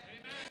amen. Amen.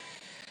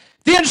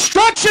 The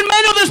instruction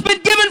manual that's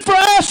been given for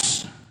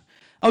us.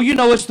 Oh, you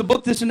know it's the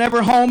book that's in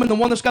every home and the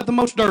one that's got the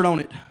most dirt on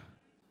it.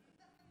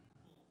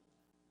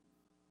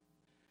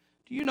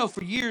 Do you know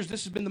for years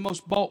this has been the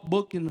most bought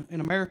book in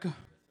America?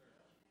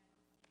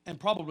 And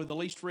probably the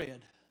least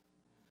read.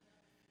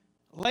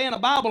 Laying a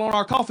Bible on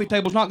our coffee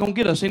table is not going to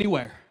get us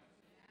anywhere.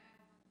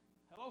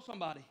 Hello,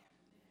 somebody.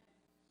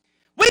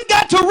 We've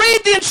got to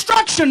read the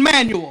instruction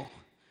manual.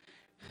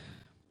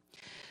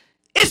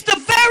 It's the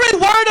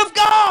very Word of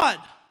God.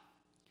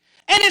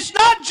 And it's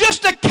not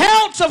just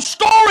accounts of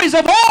stories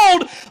of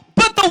old,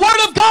 but the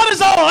Word of God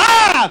is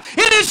alive.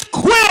 It is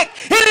quick.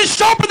 It is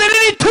sharper than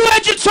any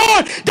two-edged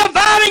sword,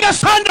 dividing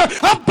asunder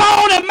of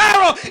bone and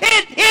marrow.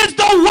 It is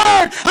the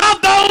Word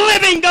of the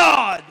living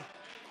God.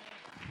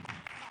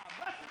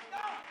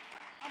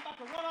 I'm about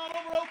to run all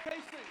over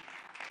OKC.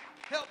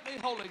 Help me,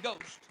 Holy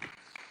Ghost.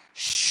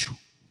 Shoo.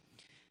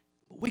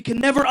 We can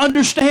never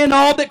understand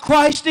all that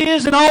Christ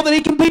is and all that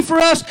He can be for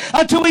us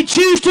until we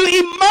choose to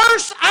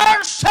immerse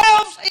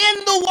ourselves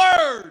in the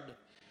Word.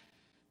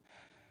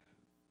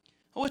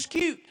 Oh, it's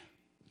cute.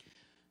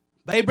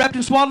 Babe wrapped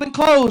in swaddling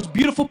clothes.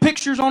 Beautiful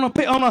pictures on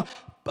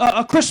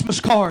a Christmas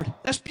card.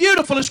 That's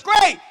beautiful. It's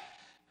great.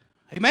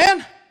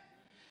 Amen?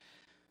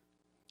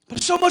 But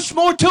there's so much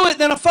more to it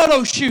than a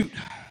photo shoot.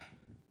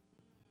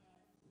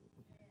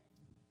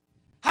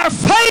 Our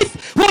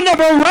faith will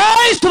never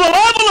rise to the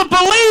level of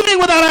believing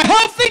without a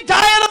healthy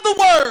diet of the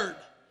Word.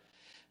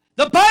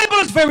 The Bible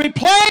is very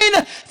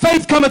plain.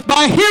 Faith cometh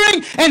by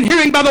hearing, and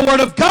hearing by the Word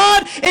of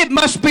God. It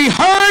must be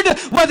heard,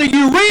 whether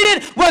you read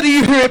it, whether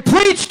you hear it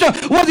preached,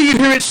 whether you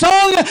hear it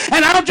sung.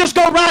 And I'll just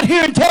go right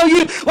here and tell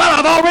you, well,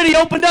 I've already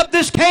opened up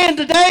this can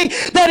today,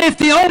 that if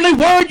the only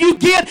Word you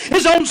get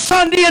is on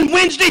Sunday and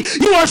Wednesday,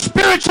 you are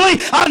spiritually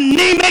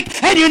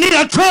anemic, and you need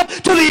a trip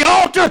to the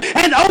altar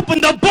and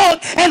open the book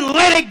and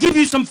let it give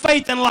you some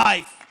faith in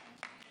life.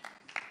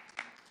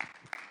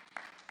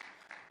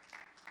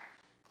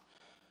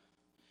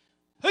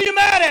 Who you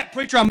mad at,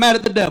 preacher? I'm mad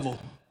at the devil.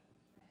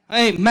 I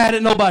ain't mad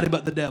at nobody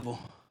but the devil.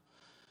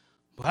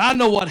 But I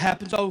know what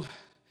happens. Oh,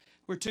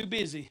 we're too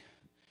busy.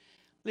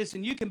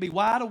 Listen, you can be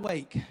wide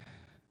awake.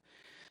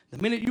 The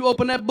minute you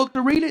open that book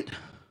to read it,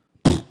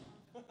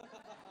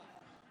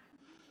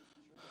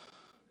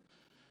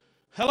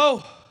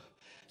 hello?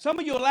 Some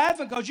of you are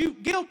laughing because you're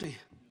guilty.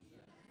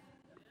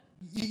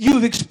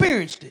 You've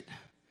experienced it.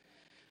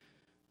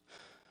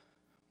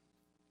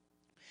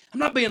 I'm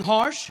not being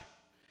harsh.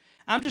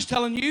 I'm just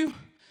telling you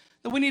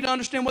that we need to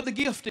understand what the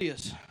gift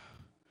is.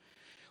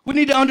 We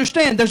need to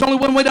understand there's only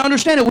one way to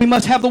understand it. We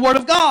must have the Word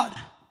of God.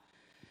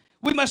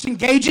 We must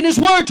engage in His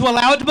Word to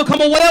allow it to become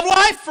a way of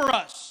life for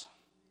us.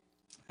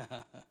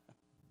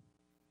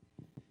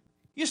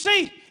 You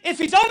see, if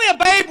He's only a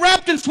babe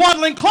wrapped in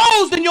swaddling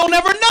clothes, then you'll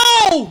never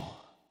know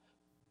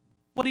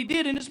what He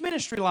did in His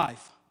ministry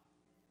life.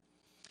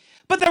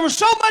 But there was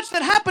so much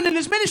that happened in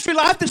His ministry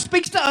life that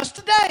speaks to us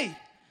today.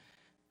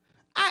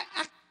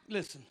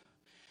 Listen,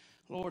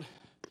 Lord,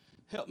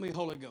 help me,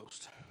 Holy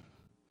Ghost.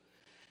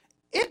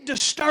 It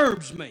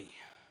disturbs me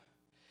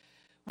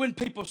when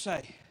people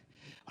say,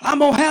 I'm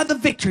going to have the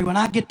victory when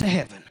I get to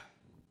heaven.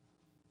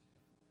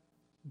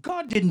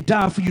 God didn't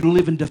die for you to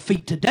live in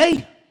defeat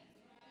today.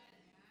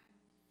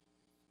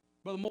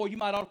 Brother Moore, you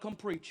might ought to come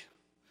preach.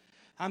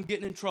 I'm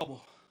getting in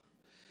trouble.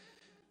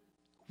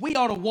 We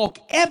ought to walk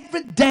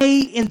every day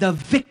in the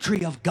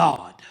victory of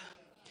God.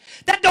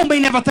 That don't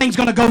mean everything's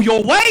going to go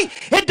your way.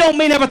 It don't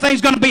mean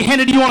everything's going to be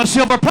handed to you on a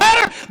silver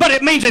platter, but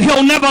it means that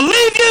He'll never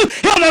leave you.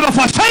 He'll never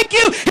forsake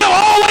you. He'll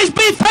always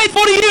be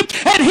faithful to you,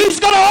 and He's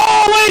going to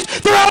always,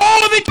 throughout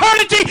all of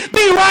eternity,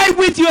 be right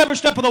with you every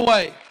step of the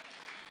way.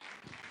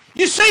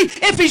 You see,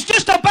 if He's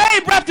just a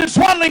babe wrapped in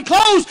swaddling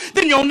clothes,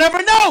 then you'll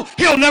never know.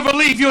 He'll never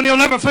leave you and He'll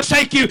never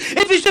forsake you.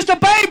 If He's just a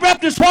babe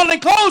wrapped in swaddling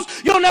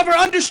clothes, you'll never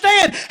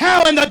understand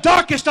how in the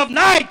darkest of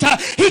night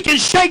He can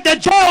shake the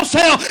jail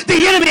cell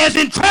the enemy has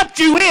entrapped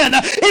you in.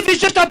 If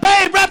He's just a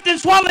babe wrapped in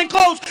swaddling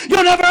clothes,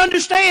 you'll never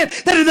understand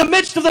that in the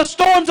midst of the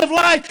storms of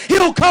life,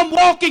 He'll come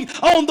walking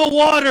on the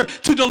water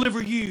to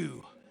deliver you.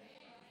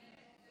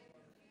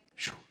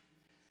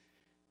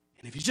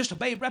 And if He's just a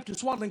babe wrapped in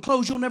swaddling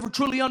clothes, you'll never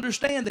truly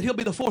understand that He'll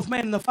be the fourth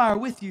man in the fire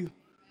with you.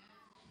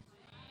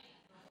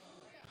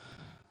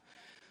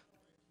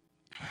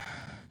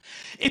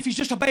 If He's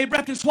just a babe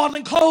wrapped in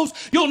swaddling clothes,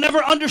 you'll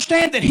never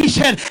understand that He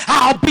said,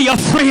 I'll be a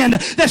friend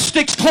that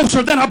sticks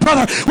closer than a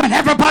brother when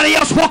everybody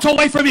else walks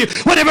away from you,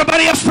 when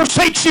everybody else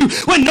forsakes you,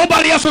 when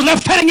nobody else is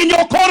left standing in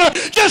your corner.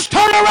 Just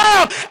turn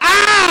around.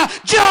 I,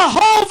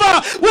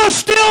 Jehovah, will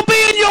still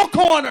be in your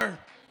corner.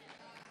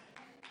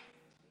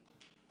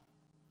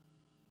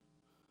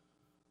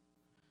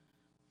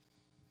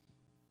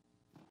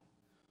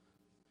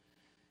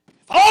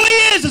 All He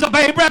is a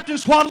babe wrapped in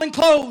swaddling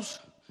clothes,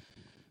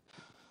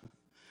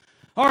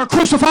 or a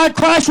crucified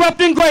Christ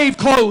wrapped in grave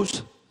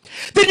clothes,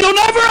 then you'll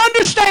never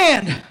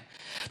understand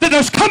that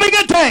there's coming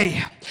a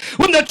day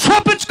when the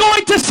trumpet's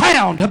going to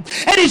sound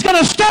and He's going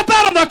to step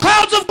out on the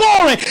clouds of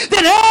glory.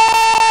 Then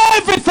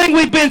everything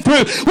we've been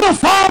through will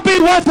far be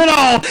worth it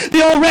all.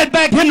 The old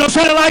redback hymnal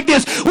said it like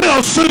this: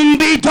 we'll soon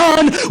be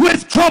done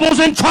with troubles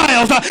and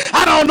trials.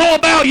 I don't know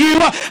about you.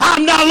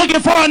 I'm not looking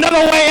for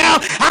another way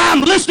out.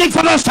 I'm listening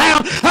for the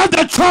sound of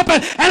the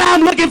trumpet, and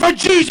I'm looking for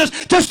Jesus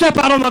to step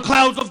out on the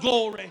clouds of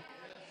glory.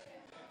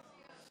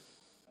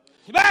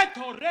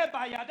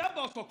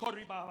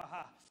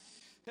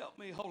 Help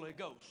me, Holy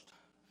Ghost.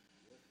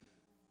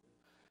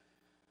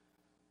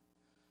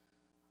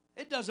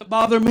 It doesn't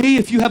bother me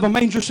if you have a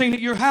manger scene at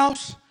your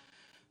house,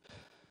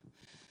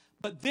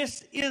 but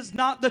this is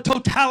not the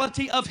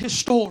totality of His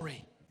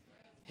story.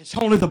 It's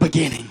only the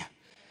beginning.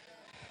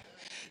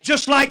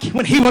 Just like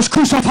when He was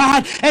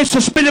crucified and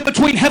suspended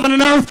between heaven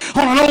and earth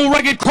on an old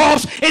rugged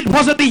cross, it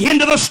wasn't the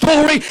end of the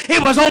story.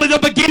 It was only the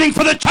beginning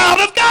for the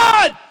child of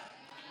God.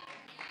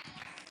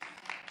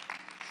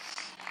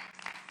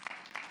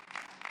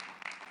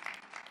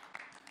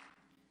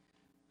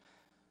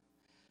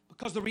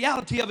 Because the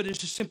reality of it is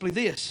just simply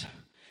this.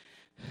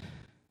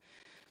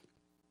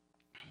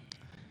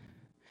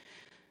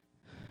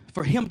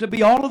 For Him to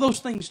be all of those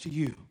things to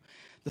you,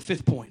 the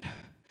fifth point,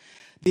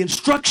 the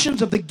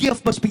instructions of the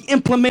gift must be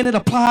implemented,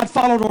 applied,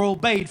 followed, or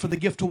obeyed for the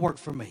gift to work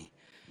for me.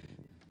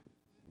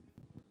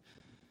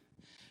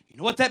 You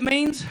know what that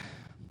means?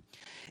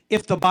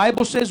 If the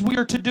Bible says we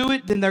are to do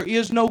it, then there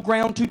is no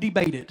ground to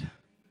debate it.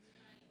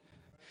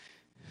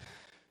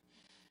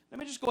 Let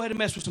me just go ahead and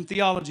mess with some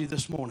theology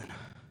this morning.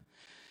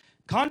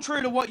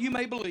 Contrary to what you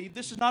may believe,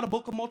 this is not a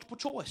book of multiple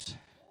choice.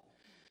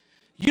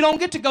 You don't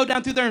get to go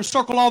down through there and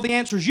circle all the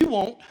answers you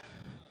want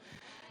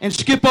and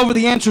skip over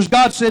the answers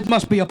God said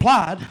must be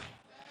applied.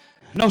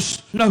 No.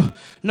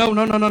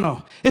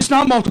 It's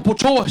not multiple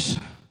choice.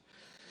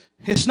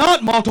 It's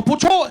not multiple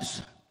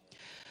choice.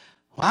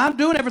 Well, I'm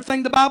doing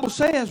everything the Bible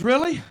says.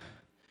 Really?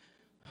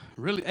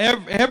 Really?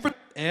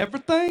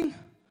 Everything?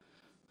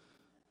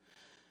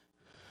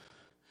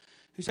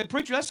 He said,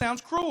 preacher, that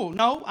sounds cruel.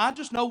 No, I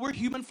just know we're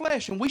human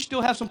flesh, and we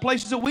still have some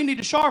places that we need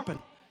to sharpen.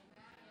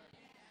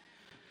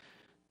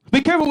 Be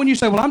careful when you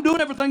say, well, I'm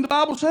doing everything the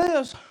Bible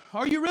says.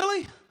 Are you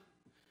really?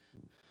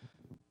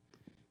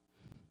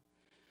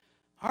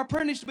 Our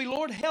prayer needs to be,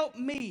 Lord, help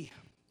me.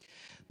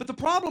 But the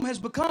problem has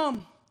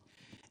become,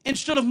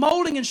 instead of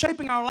molding and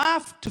shaping our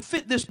life to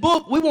fit this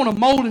book, we want to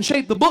mold and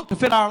shape the book to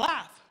fit our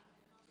life.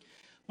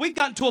 We've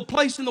gotten to a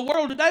place in the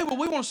world today where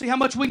we want to see how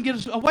much we can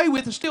get away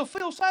with and still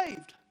feel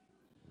saved.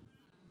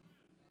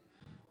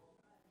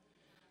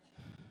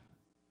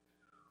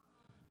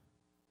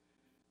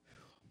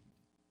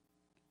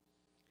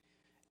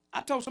 I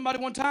told somebody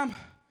one time,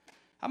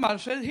 I might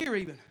have said it here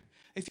even,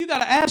 if you got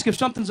to ask if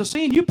something's a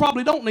sin, you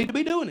probably don't need to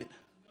be doing it.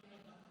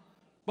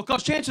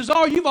 Because chances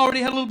are you've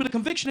already had a little bit of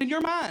conviction in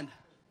your mind.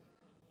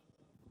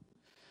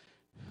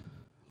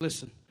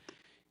 Listen,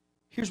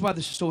 here's why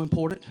this is so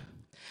important.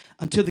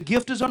 Until the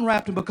gift is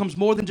unwrapped and becomes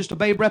more than just a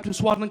babe wrapped in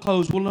swaddling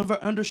clothes, we'll never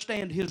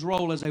understand His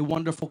role as a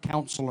wonderful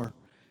counselor.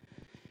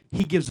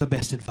 He gives the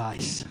best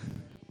advice.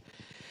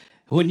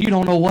 When you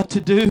don't know what to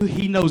do,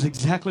 He knows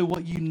exactly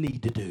what you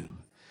need to do.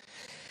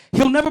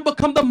 He'll never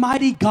become the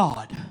mighty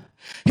God.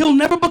 He'll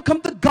never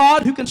become the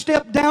God who can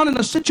step down in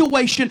a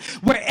situation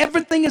where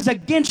everything is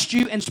against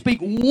you and speak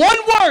one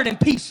word in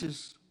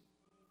pieces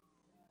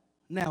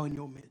now in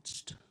your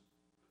midst.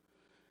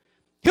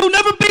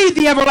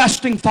 only the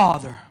everlasting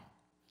Father,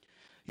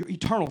 your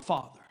eternal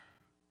Father.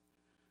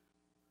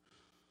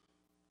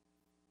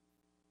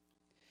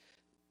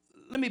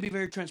 Let me be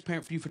very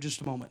transparent for you for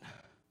just a moment,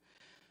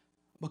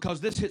 because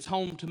this hits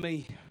home to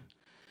me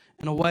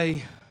in a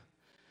way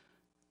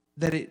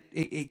that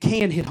it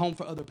can hit home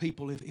for other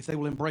people if they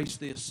will embrace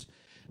this.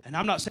 And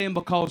I'm not saying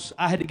because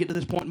I had to get to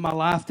this point in my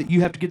life that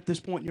you have to get to this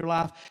point in your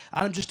life.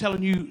 I'm just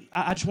telling you,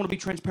 I just want to be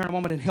transparent a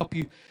moment and help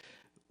you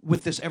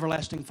with this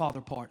everlasting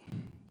Father part.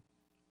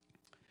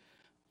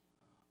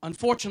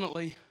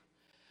 Unfortunately,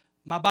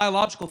 my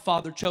biological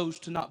father chose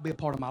to not be a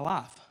part of my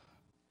life.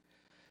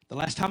 The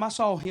last time I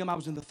saw him, I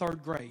was in the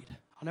 3rd grade.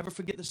 I'll never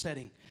forget the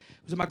setting.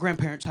 It was at my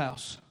grandparents'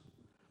 house.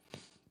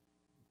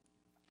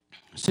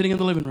 Sitting in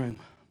the living room.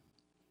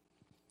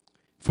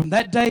 From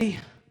that day,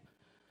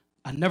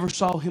 I never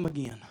saw him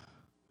again.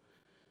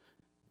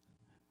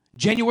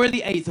 January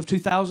the 8th of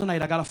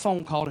 2008, I got a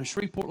phone call in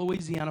Shreveport,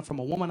 Louisiana from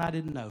a woman I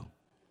didn't know.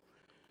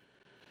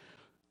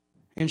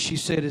 And she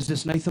said, "Is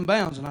this Nathan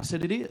Bounds?" And I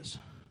said, "It is."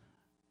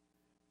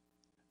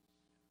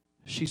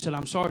 She said,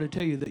 "I'm sorry to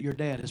tell you that your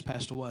dad has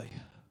passed away."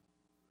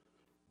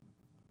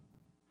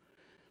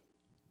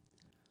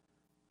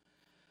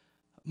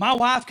 My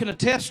wife can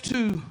attest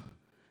to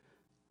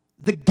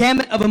the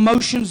gamut of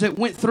emotions that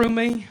went through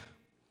me.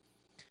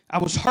 I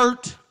was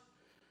hurt.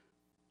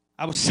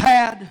 I was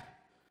sad.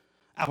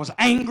 I was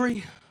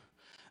angry.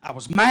 I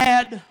was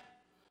mad.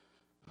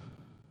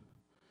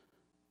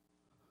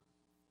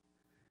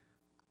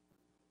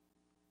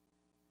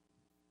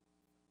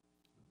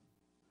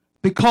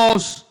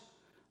 Because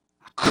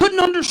I couldn't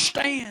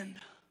understand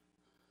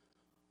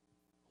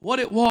what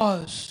it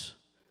was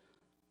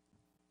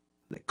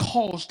that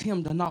caused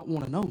him to not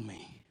want to know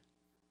me.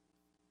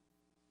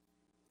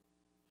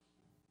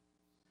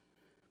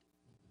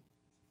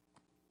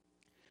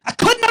 I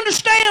couldn't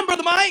understand,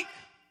 Brother Mike.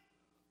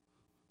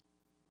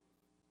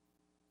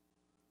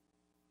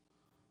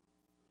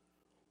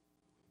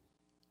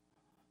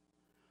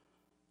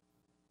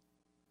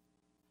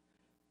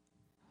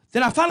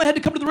 Then I finally had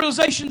to come to the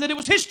realization that it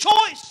was his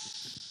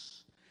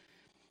choice.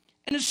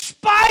 And in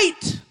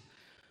spite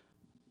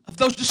of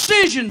those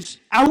decisions,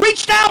 I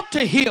reached out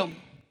to him.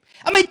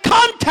 I made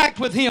contact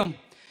with him.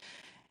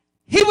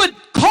 He would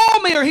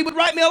call me or he would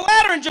write me a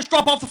letter and just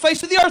drop off the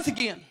face of the earth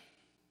again.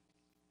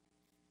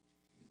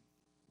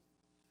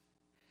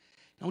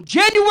 On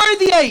January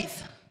the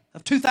 8th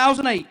of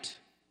 2008,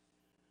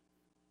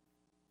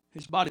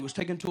 his body was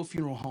taken to a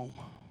funeral home.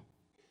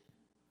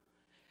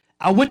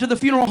 I went to the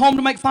funeral home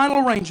to make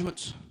final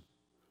arrangements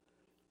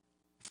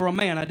for a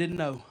man I didn't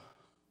know.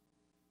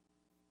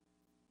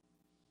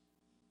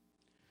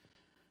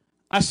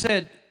 I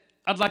said,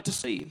 "I'd like to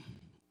see him."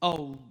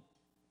 "Oh,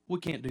 we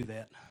can't do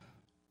that."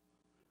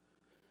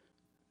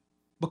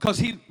 Because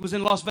he was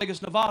in Las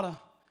Vegas,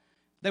 Nevada,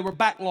 they were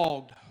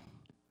backlogged.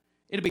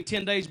 It'd be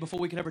 10 days before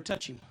we could ever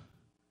touch him.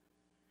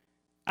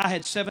 I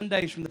had 7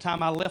 days from the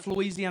time I left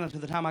Louisiana to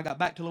the time I got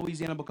back to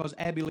Louisiana because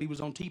Abby Lee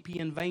was on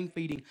TPN vein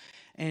feeding.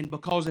 And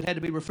because it had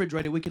to be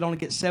refrigerated, we could only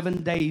get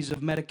 7 days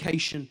of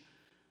medication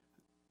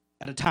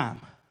at a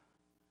time.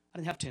 I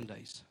didn't have 10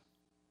 days.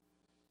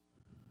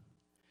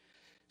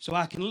 So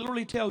I can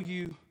literally tell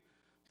you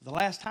the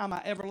last time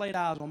I ever laid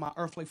eyes on my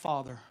earthly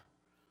father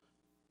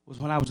was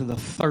when I was in the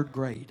 3rd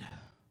grade.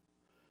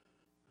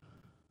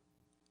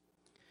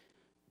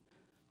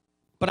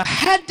 But I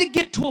had to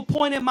get to a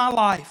point in my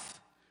life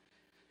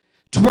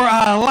to where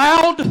I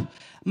allowed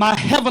my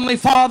heavenly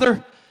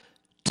Father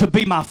to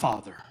be my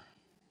Father.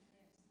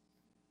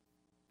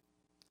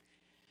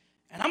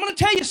 And I'm going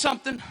to tell you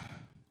something.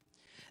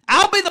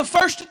 I'll be the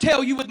first to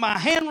tell you with my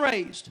hand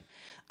raised,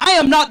 I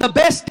am not the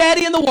best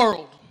daddy in the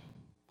world,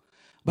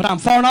 but I'm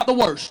far not the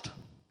worst.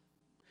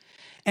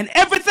 And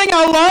everything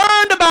I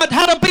learned about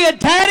how to be a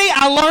daddy,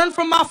 I learned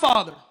from my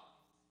father.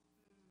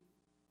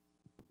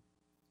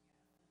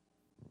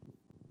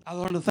 I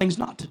learned the things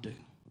not to do.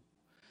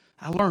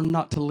 I learned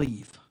not to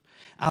leave.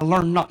 I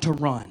learned not to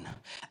run.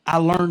 I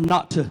learned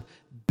not to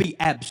be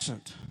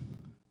absent.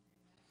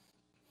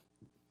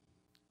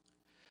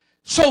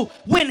 So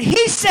when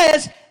he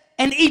says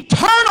an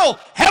eternal,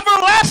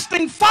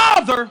 everlasting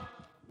Father,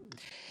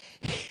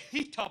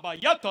 he can be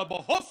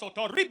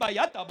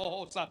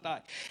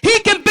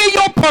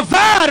your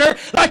provider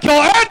like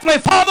your earthly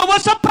father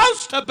was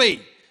supposed to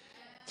be.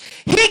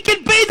 He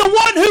can be the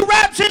one who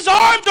wraps his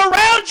arms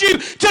around you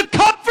to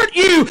comfort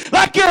you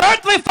like your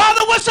earthly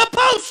father was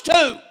supposed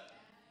to.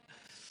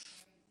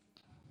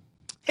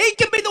 He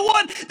can be the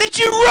one that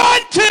you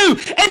run to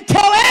and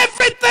tell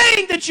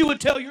everything that you would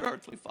tell your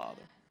earthly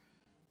father.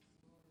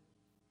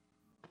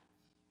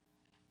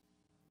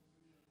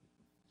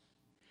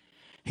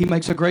 He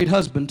makes a great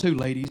husband too,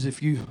 ladies,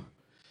 if you...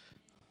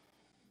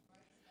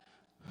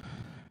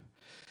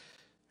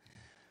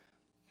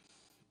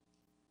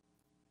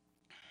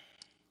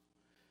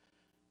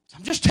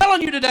 I'm just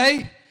telling you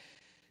today,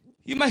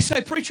 you may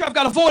say, "Preacher, I've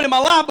got a void in my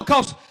life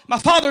because my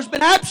father's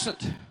been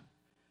absent."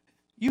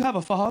 You have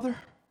a father.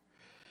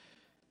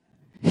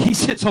 He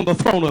sits on the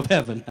throne of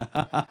heaven.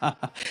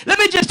 Let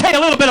me just tell you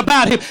a little bit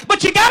about him.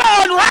 But you got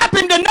to unwrap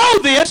him to know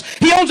this.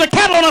 He owns a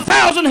cattle on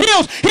 1,000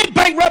 hills. He'd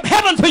bankrupt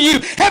heaven for you.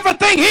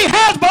 Everything he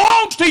has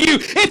belongs to you.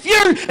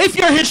 If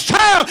you're his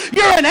child,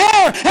 you're an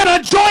heir and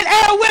a joint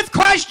heir with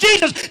Christ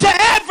Jesus to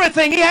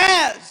everything he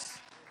has.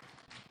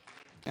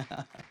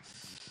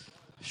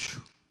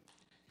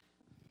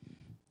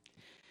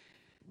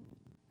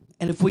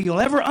 And if we'll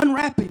ever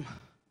unwrap him,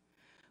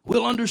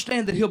 we'll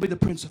understand that he'll be the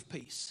Prince of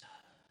Peace.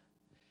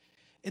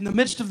 In the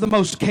midst of the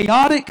most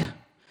chaotic,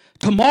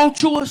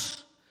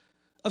 tumultuous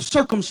of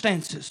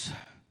circumstances,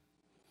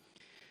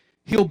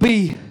 he'll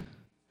be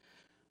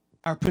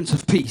our Prince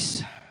of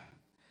Peace.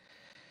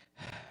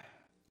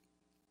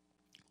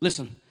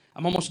 Listen,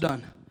 I'm almost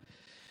done.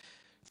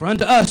 For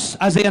unto us,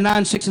 Isaiah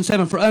 9, 6 and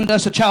 7, for unto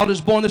us a child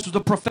is born. This was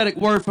the prophetic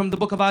word from the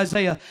book of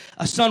Isaiah.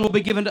 A son will be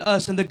given to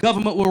us, and the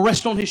government will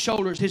rest on his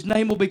shoulders. His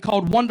name will be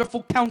called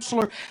Wonderful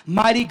Counselor,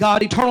 Mighty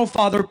God, Eternal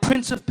Father,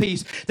 Prince of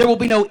Peace. There will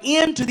be no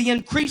end to the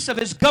increase of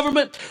his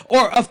government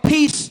or of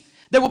peace.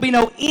 There will be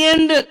no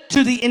end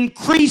to the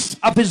increase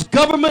of his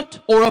government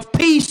or of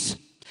peace.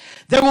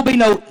 There will be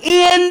no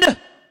end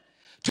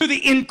to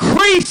the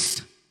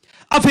increase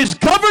of his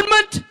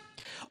government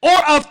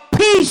or of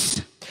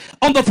peace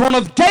on the throne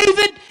of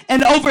David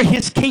and over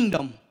his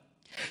kingdom,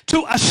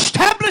 to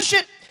establish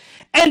it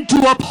and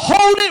to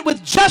uphold it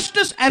with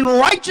justice and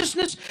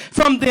righteousness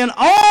from then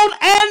on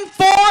and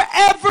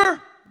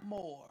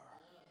forevermore.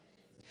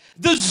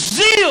 The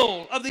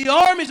zeal of the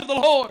armies of the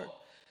Lord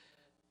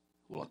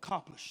will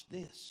accomplish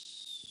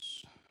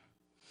this.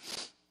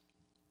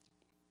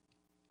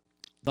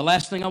 The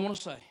last thing I want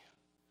to say,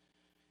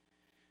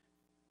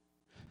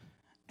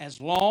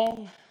 as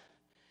long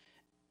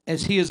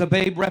as he is a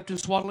babe wrapped in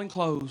swaddling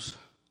clothes,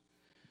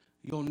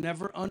 you'll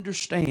never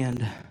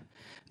understand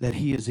that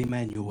he is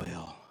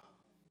Emmanuel.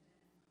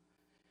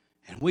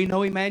 And we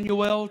know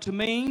Emmanuel to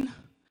mean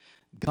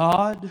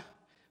God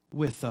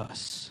with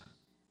us.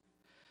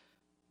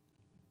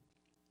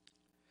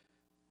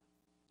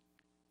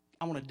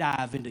 I want to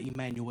dive into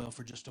Emmanuel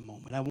for just a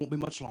moment. I won't be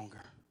much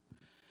longer.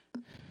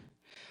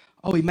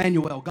 Oh,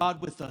 Emmanuel, God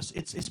with us.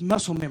 It's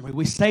muscle memory.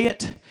 We say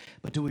it,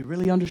 but do we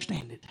really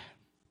understand it?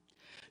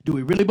 Do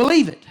we really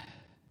believe it?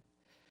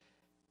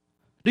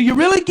 Do you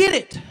really get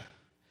it?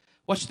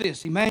 Watch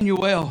this.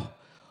 Emmanuel,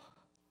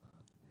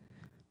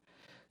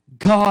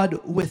 God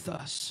with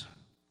us.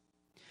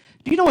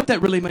 Do you know what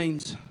that really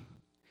means?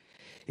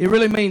 It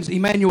really means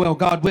Emmanuel,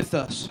 God with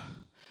us.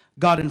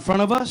 God in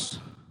front of us.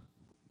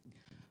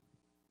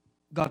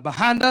 God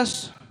behind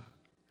us.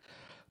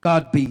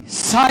 God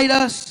beside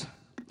us.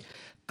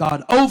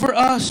 God over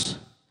us.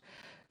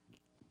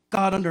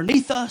 God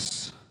underneath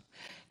us.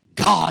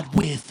 God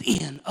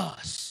within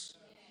us.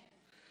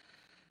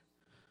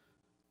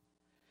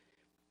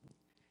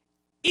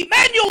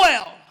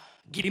 Emmanuel.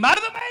 Get him out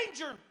of the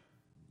manger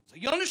so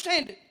you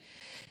understand it.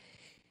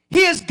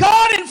 He is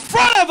God in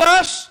front of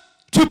us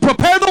to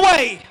prepare the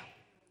way.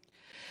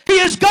 He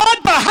is God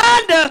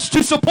behind us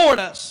to support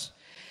us.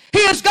 He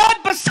is God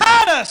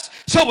beside us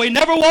so we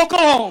never walk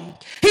alone.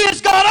 He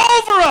is God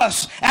over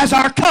us as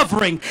our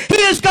covering. He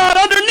is God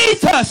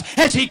underneath us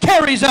as He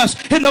carries us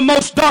in the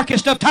most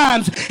darkest of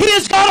times. He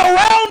is God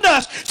around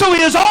us so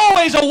He is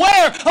always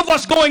aware of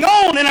what's going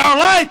on in our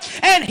life.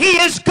 And He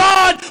is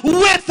God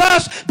with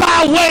us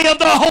by way of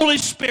the Holy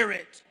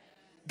Spirit.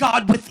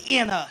 God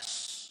within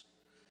us.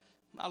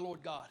 My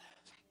Lord God.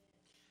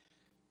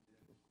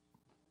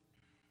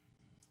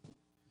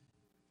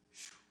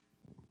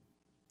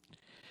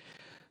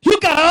 You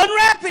got to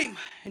unwrap Him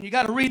and you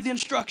got to read the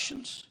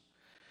instructions.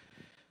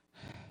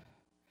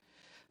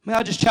 May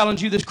I just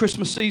challenge you this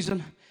Christmas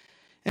season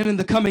and in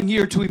the coming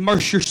year to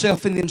immerse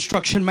yourself in the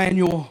instruction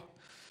manual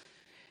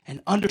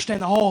and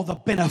understand all the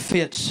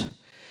benefits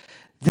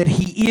that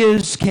He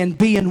is, can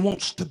be, and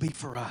wants to be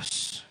for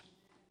us.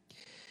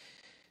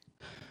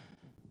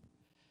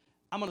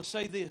 I'm going to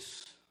say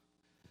this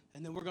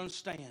and then we're going to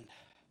stand.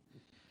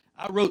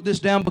 I wrote this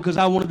down because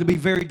I wanted to be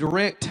very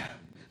direct.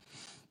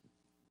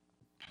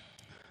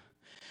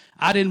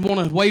 I didn't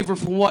want to waver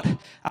from what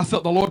I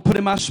felt the Lord put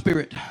in my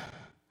spirit.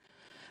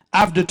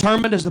 I've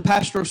determined as the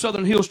pastor of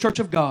Southern Hills Church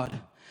of God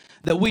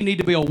that we need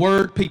to be a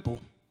word people.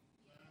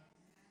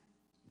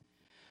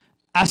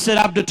 I said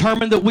I've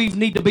determined that we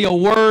need to be a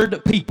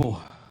word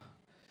people.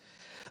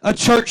 A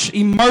church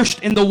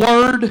immersed in the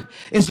word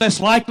is less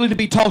likely to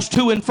be tossed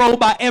to and fro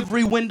by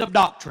every wind of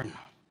doctrine.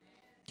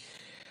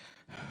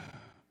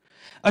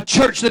 A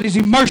church that is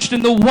immersed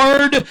in the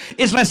word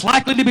is less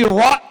likely to be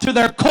rocked to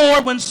their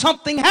core when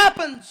something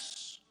happens.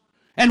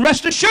 And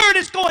rest assured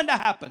it's going to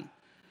happen.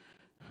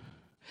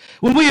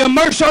 When we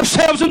immerse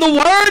ourselves in the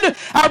Word,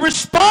 our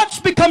response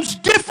becomes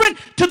different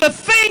to the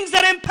things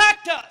that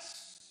impact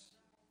us.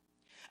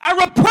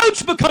 Our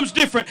approach becomes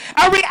different.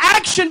 Our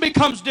reaction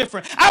becomes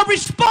different. Our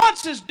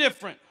response is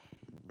different.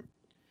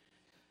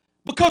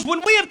 Because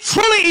when we have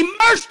truly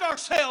immersed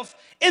ourselves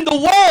in the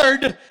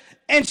Word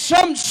and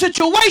some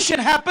situation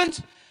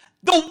happens,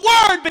 the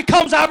Word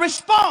becomes our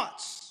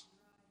response.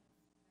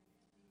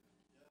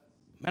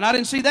 And I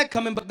didn't see that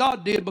coming, but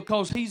God did,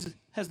 because He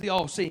has the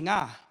all-seeing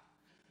eye.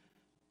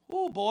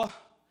 Oh, boy.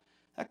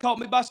 That caught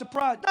me by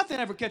surprise. Nothing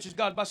ever catches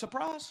God by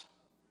surprise.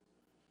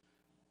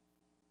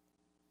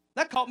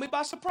 That caught me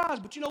by surprise.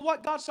 But you know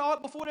what? God saw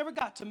it before it ever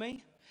got to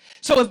me.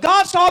 So if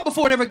God saw it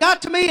before it ever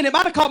got to me, and it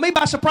might have caught me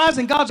by surprise,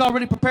 then God's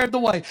already prepared the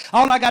way.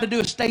 All I got to do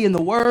is stay in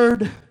the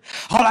Word.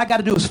 All I got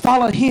to do is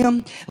follow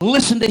Him,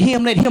 listen to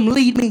Him, let Him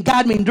lead me,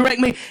 guide me, and direct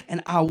me,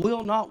 and I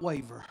will not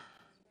waver.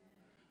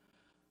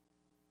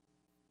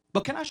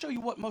 But can I show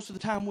you what most of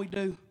the time we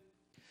do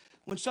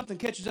when something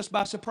catches us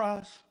by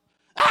surprise?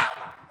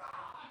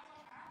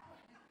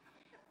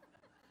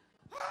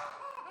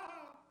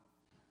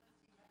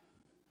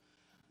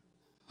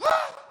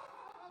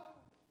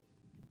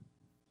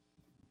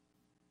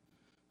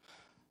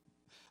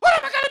 What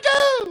am I going to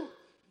do?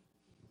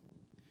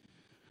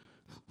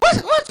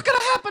 What's going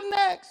to happen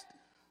next?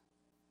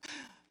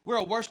 We're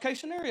a worst case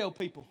scenario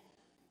people.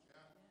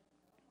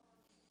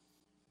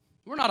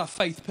 We're not a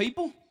faith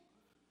people.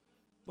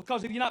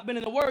 Because if you've not been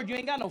in the Word, you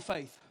ain't got no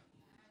faith.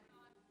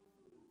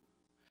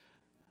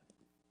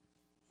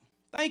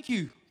 Thank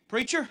you,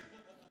 preacher.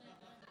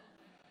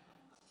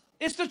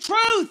 It's the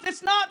truth.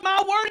 It's not my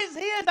word, it's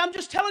His. I'm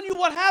just telling you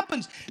what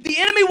happens. The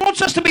enemy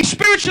wants us to be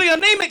spiritually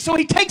anemic, so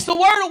he takes the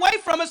Word away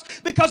from us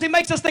because he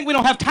makes us think we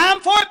don't have time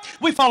for it.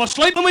 We fall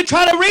asleep when we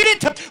try to read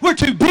it. We're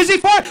too busy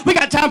for it. We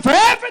got time for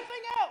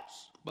everything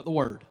else but the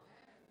Word.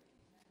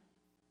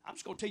 I'm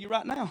just going to tell you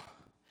right now.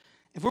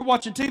 If we're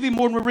watching TV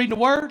more than we're reading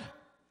the Word,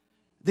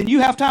 then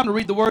you have time to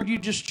read the Word, you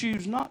just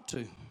choose not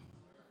to.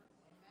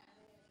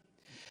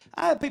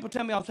 I have people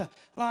tell me all the time,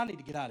 well, I need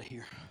to get out of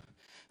here.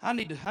 I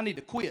need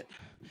to quit.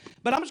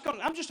 But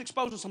I'm just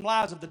exposing some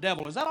lies of the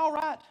devil. Is that all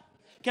right?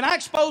 Can I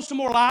expose some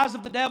more lies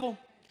of the devil?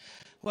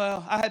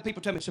 Well, I had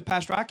people tell me, say,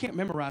 Pastor, I can't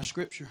memorize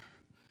Scripture.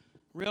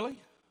 Really?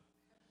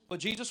 Well,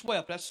 Jesus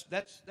wept. That's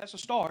a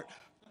start.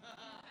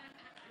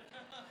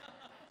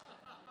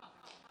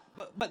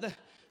 But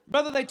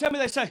brother, they tell me,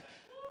 they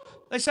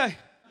say,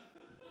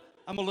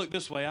 I'm going to look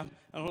this way. I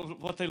don't know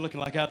what they're looking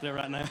like out there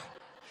right now.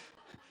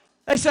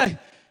 They say,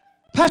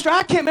 Pastor,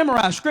 I can't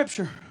memorize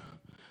Scripture.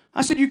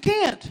 I said, you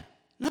can't?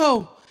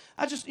 No.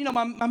 I just,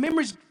 my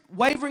memory's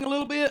wavering a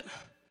little bit,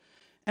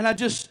 and it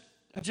just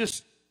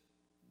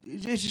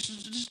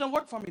don't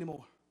work for me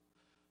anymore.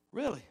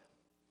 Really.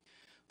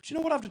 But you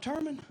know what I've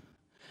determined?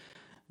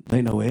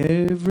 They know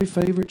every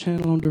favorite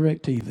channel on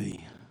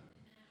DirecTV.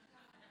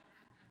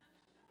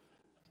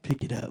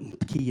 Pick it up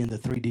and key in the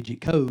 3-digit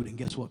code, and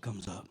guess what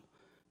comes up?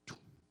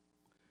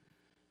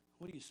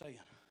 What are you saying?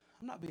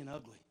 I'm not being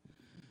ugly.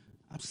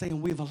 I'm saying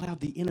we've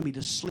allowed the enemy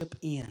to slip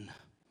in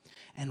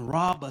and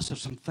rob us of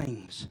some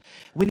things.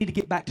 We need to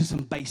get back to some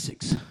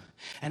basics.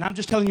 And I'm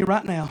just telling you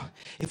right now,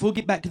 if we'll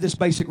get back to this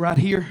basic right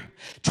here,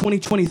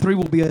 2023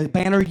 will be a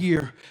banner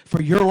year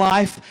for your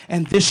life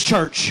and this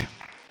church.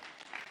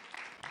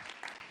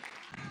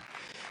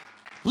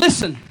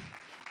 Listen,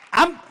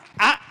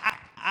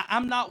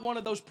 I'm not one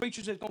of those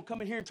preachers that's going to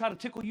come in here and try to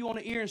tickle you on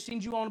the ear and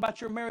send you on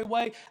about your merry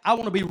way. I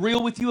want to be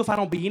real with you if I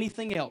don't be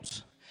anything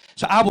else.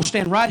 So I will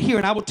stand right here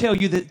and I will tell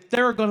you that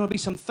there are going to be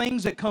some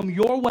things that come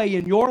your way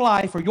in your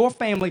life or your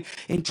family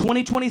in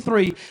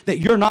 2023 that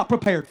you're not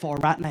prepared for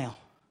right now.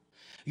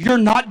 You're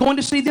not going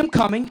to see them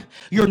coming.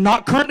 You're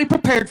not currently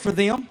prepared for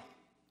them.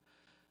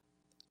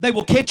 They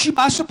will catch you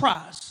by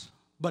surprise,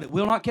 but it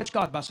will not catch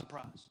God by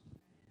surprise.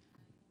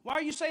 Why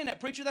are you saying that,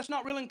 preacher? That's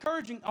not really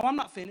encouraging. Oh, I'm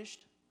not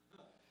finished.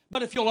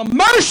 But if you'll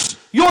immerse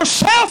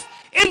yourself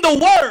in the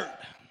Word,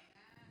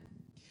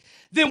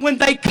 then when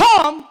they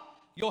come,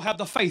 you'll have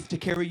the faith to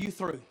carry you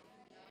through.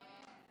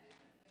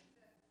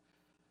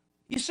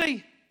 You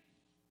see,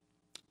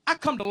 I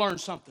come to learn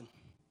something.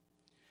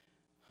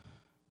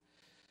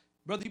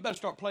 Brother, you better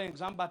start playing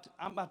because I'm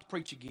about to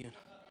preach again.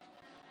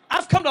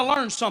 I've come to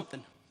learn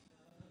something.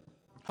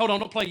 Hold on,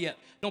 don't play yet.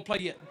 Don't play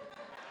yet.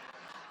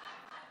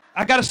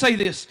 I got to say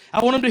this.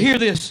 I want them to hear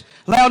this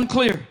loud and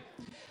clear.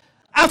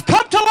 I've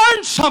come to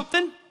learn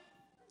something.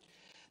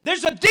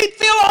 There's a deep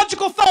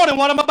theological thought in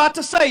what I'm about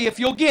to say, if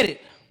you'll get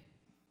it.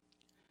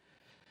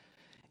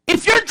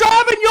 If you're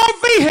driving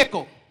your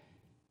vehicle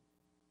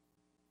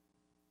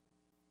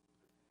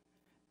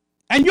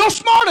and you're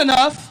smart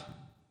enough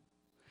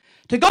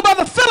to go by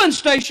the filling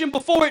station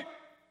before it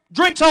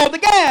drinks all the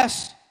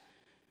gas,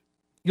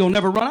 you'll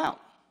never run out.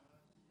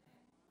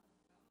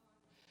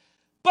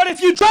 But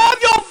if you drive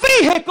your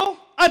vehicle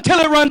until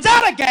it runs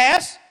out of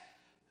gas,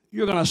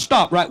 you're going to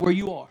stop right where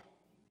you are.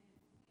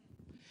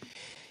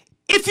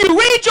 If you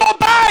read your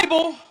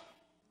Bible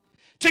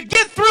to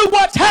get through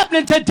what's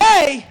happening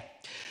today,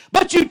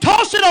 but you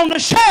toss it on the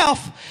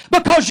shelf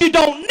because you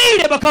don't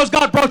need it because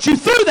God brought you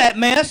through that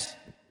mess,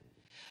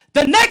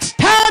 the next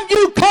time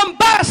you come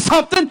by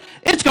something,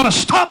 it's going to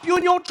stop you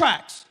in your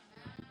tracks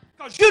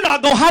because you're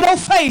not going to have no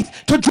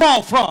faith to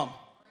draw from.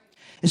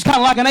 It's kind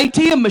of like an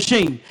ATM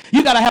machine.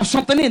 You got to have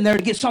something in there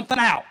to get something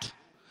out.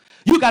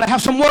 You got to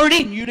have some word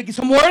in you to get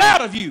some word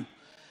out of you.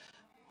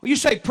 Well, you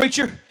say,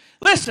 preacher,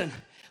 listen,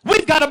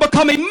 we've got to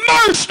become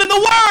immersed in the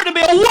Word and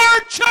be a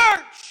Word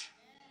church.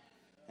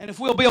 And if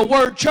we'll be a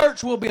word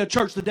church, we'll be a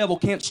church the devil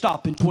can't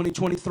stop in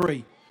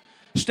 2023.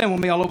 Stand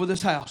with me all over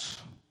this house.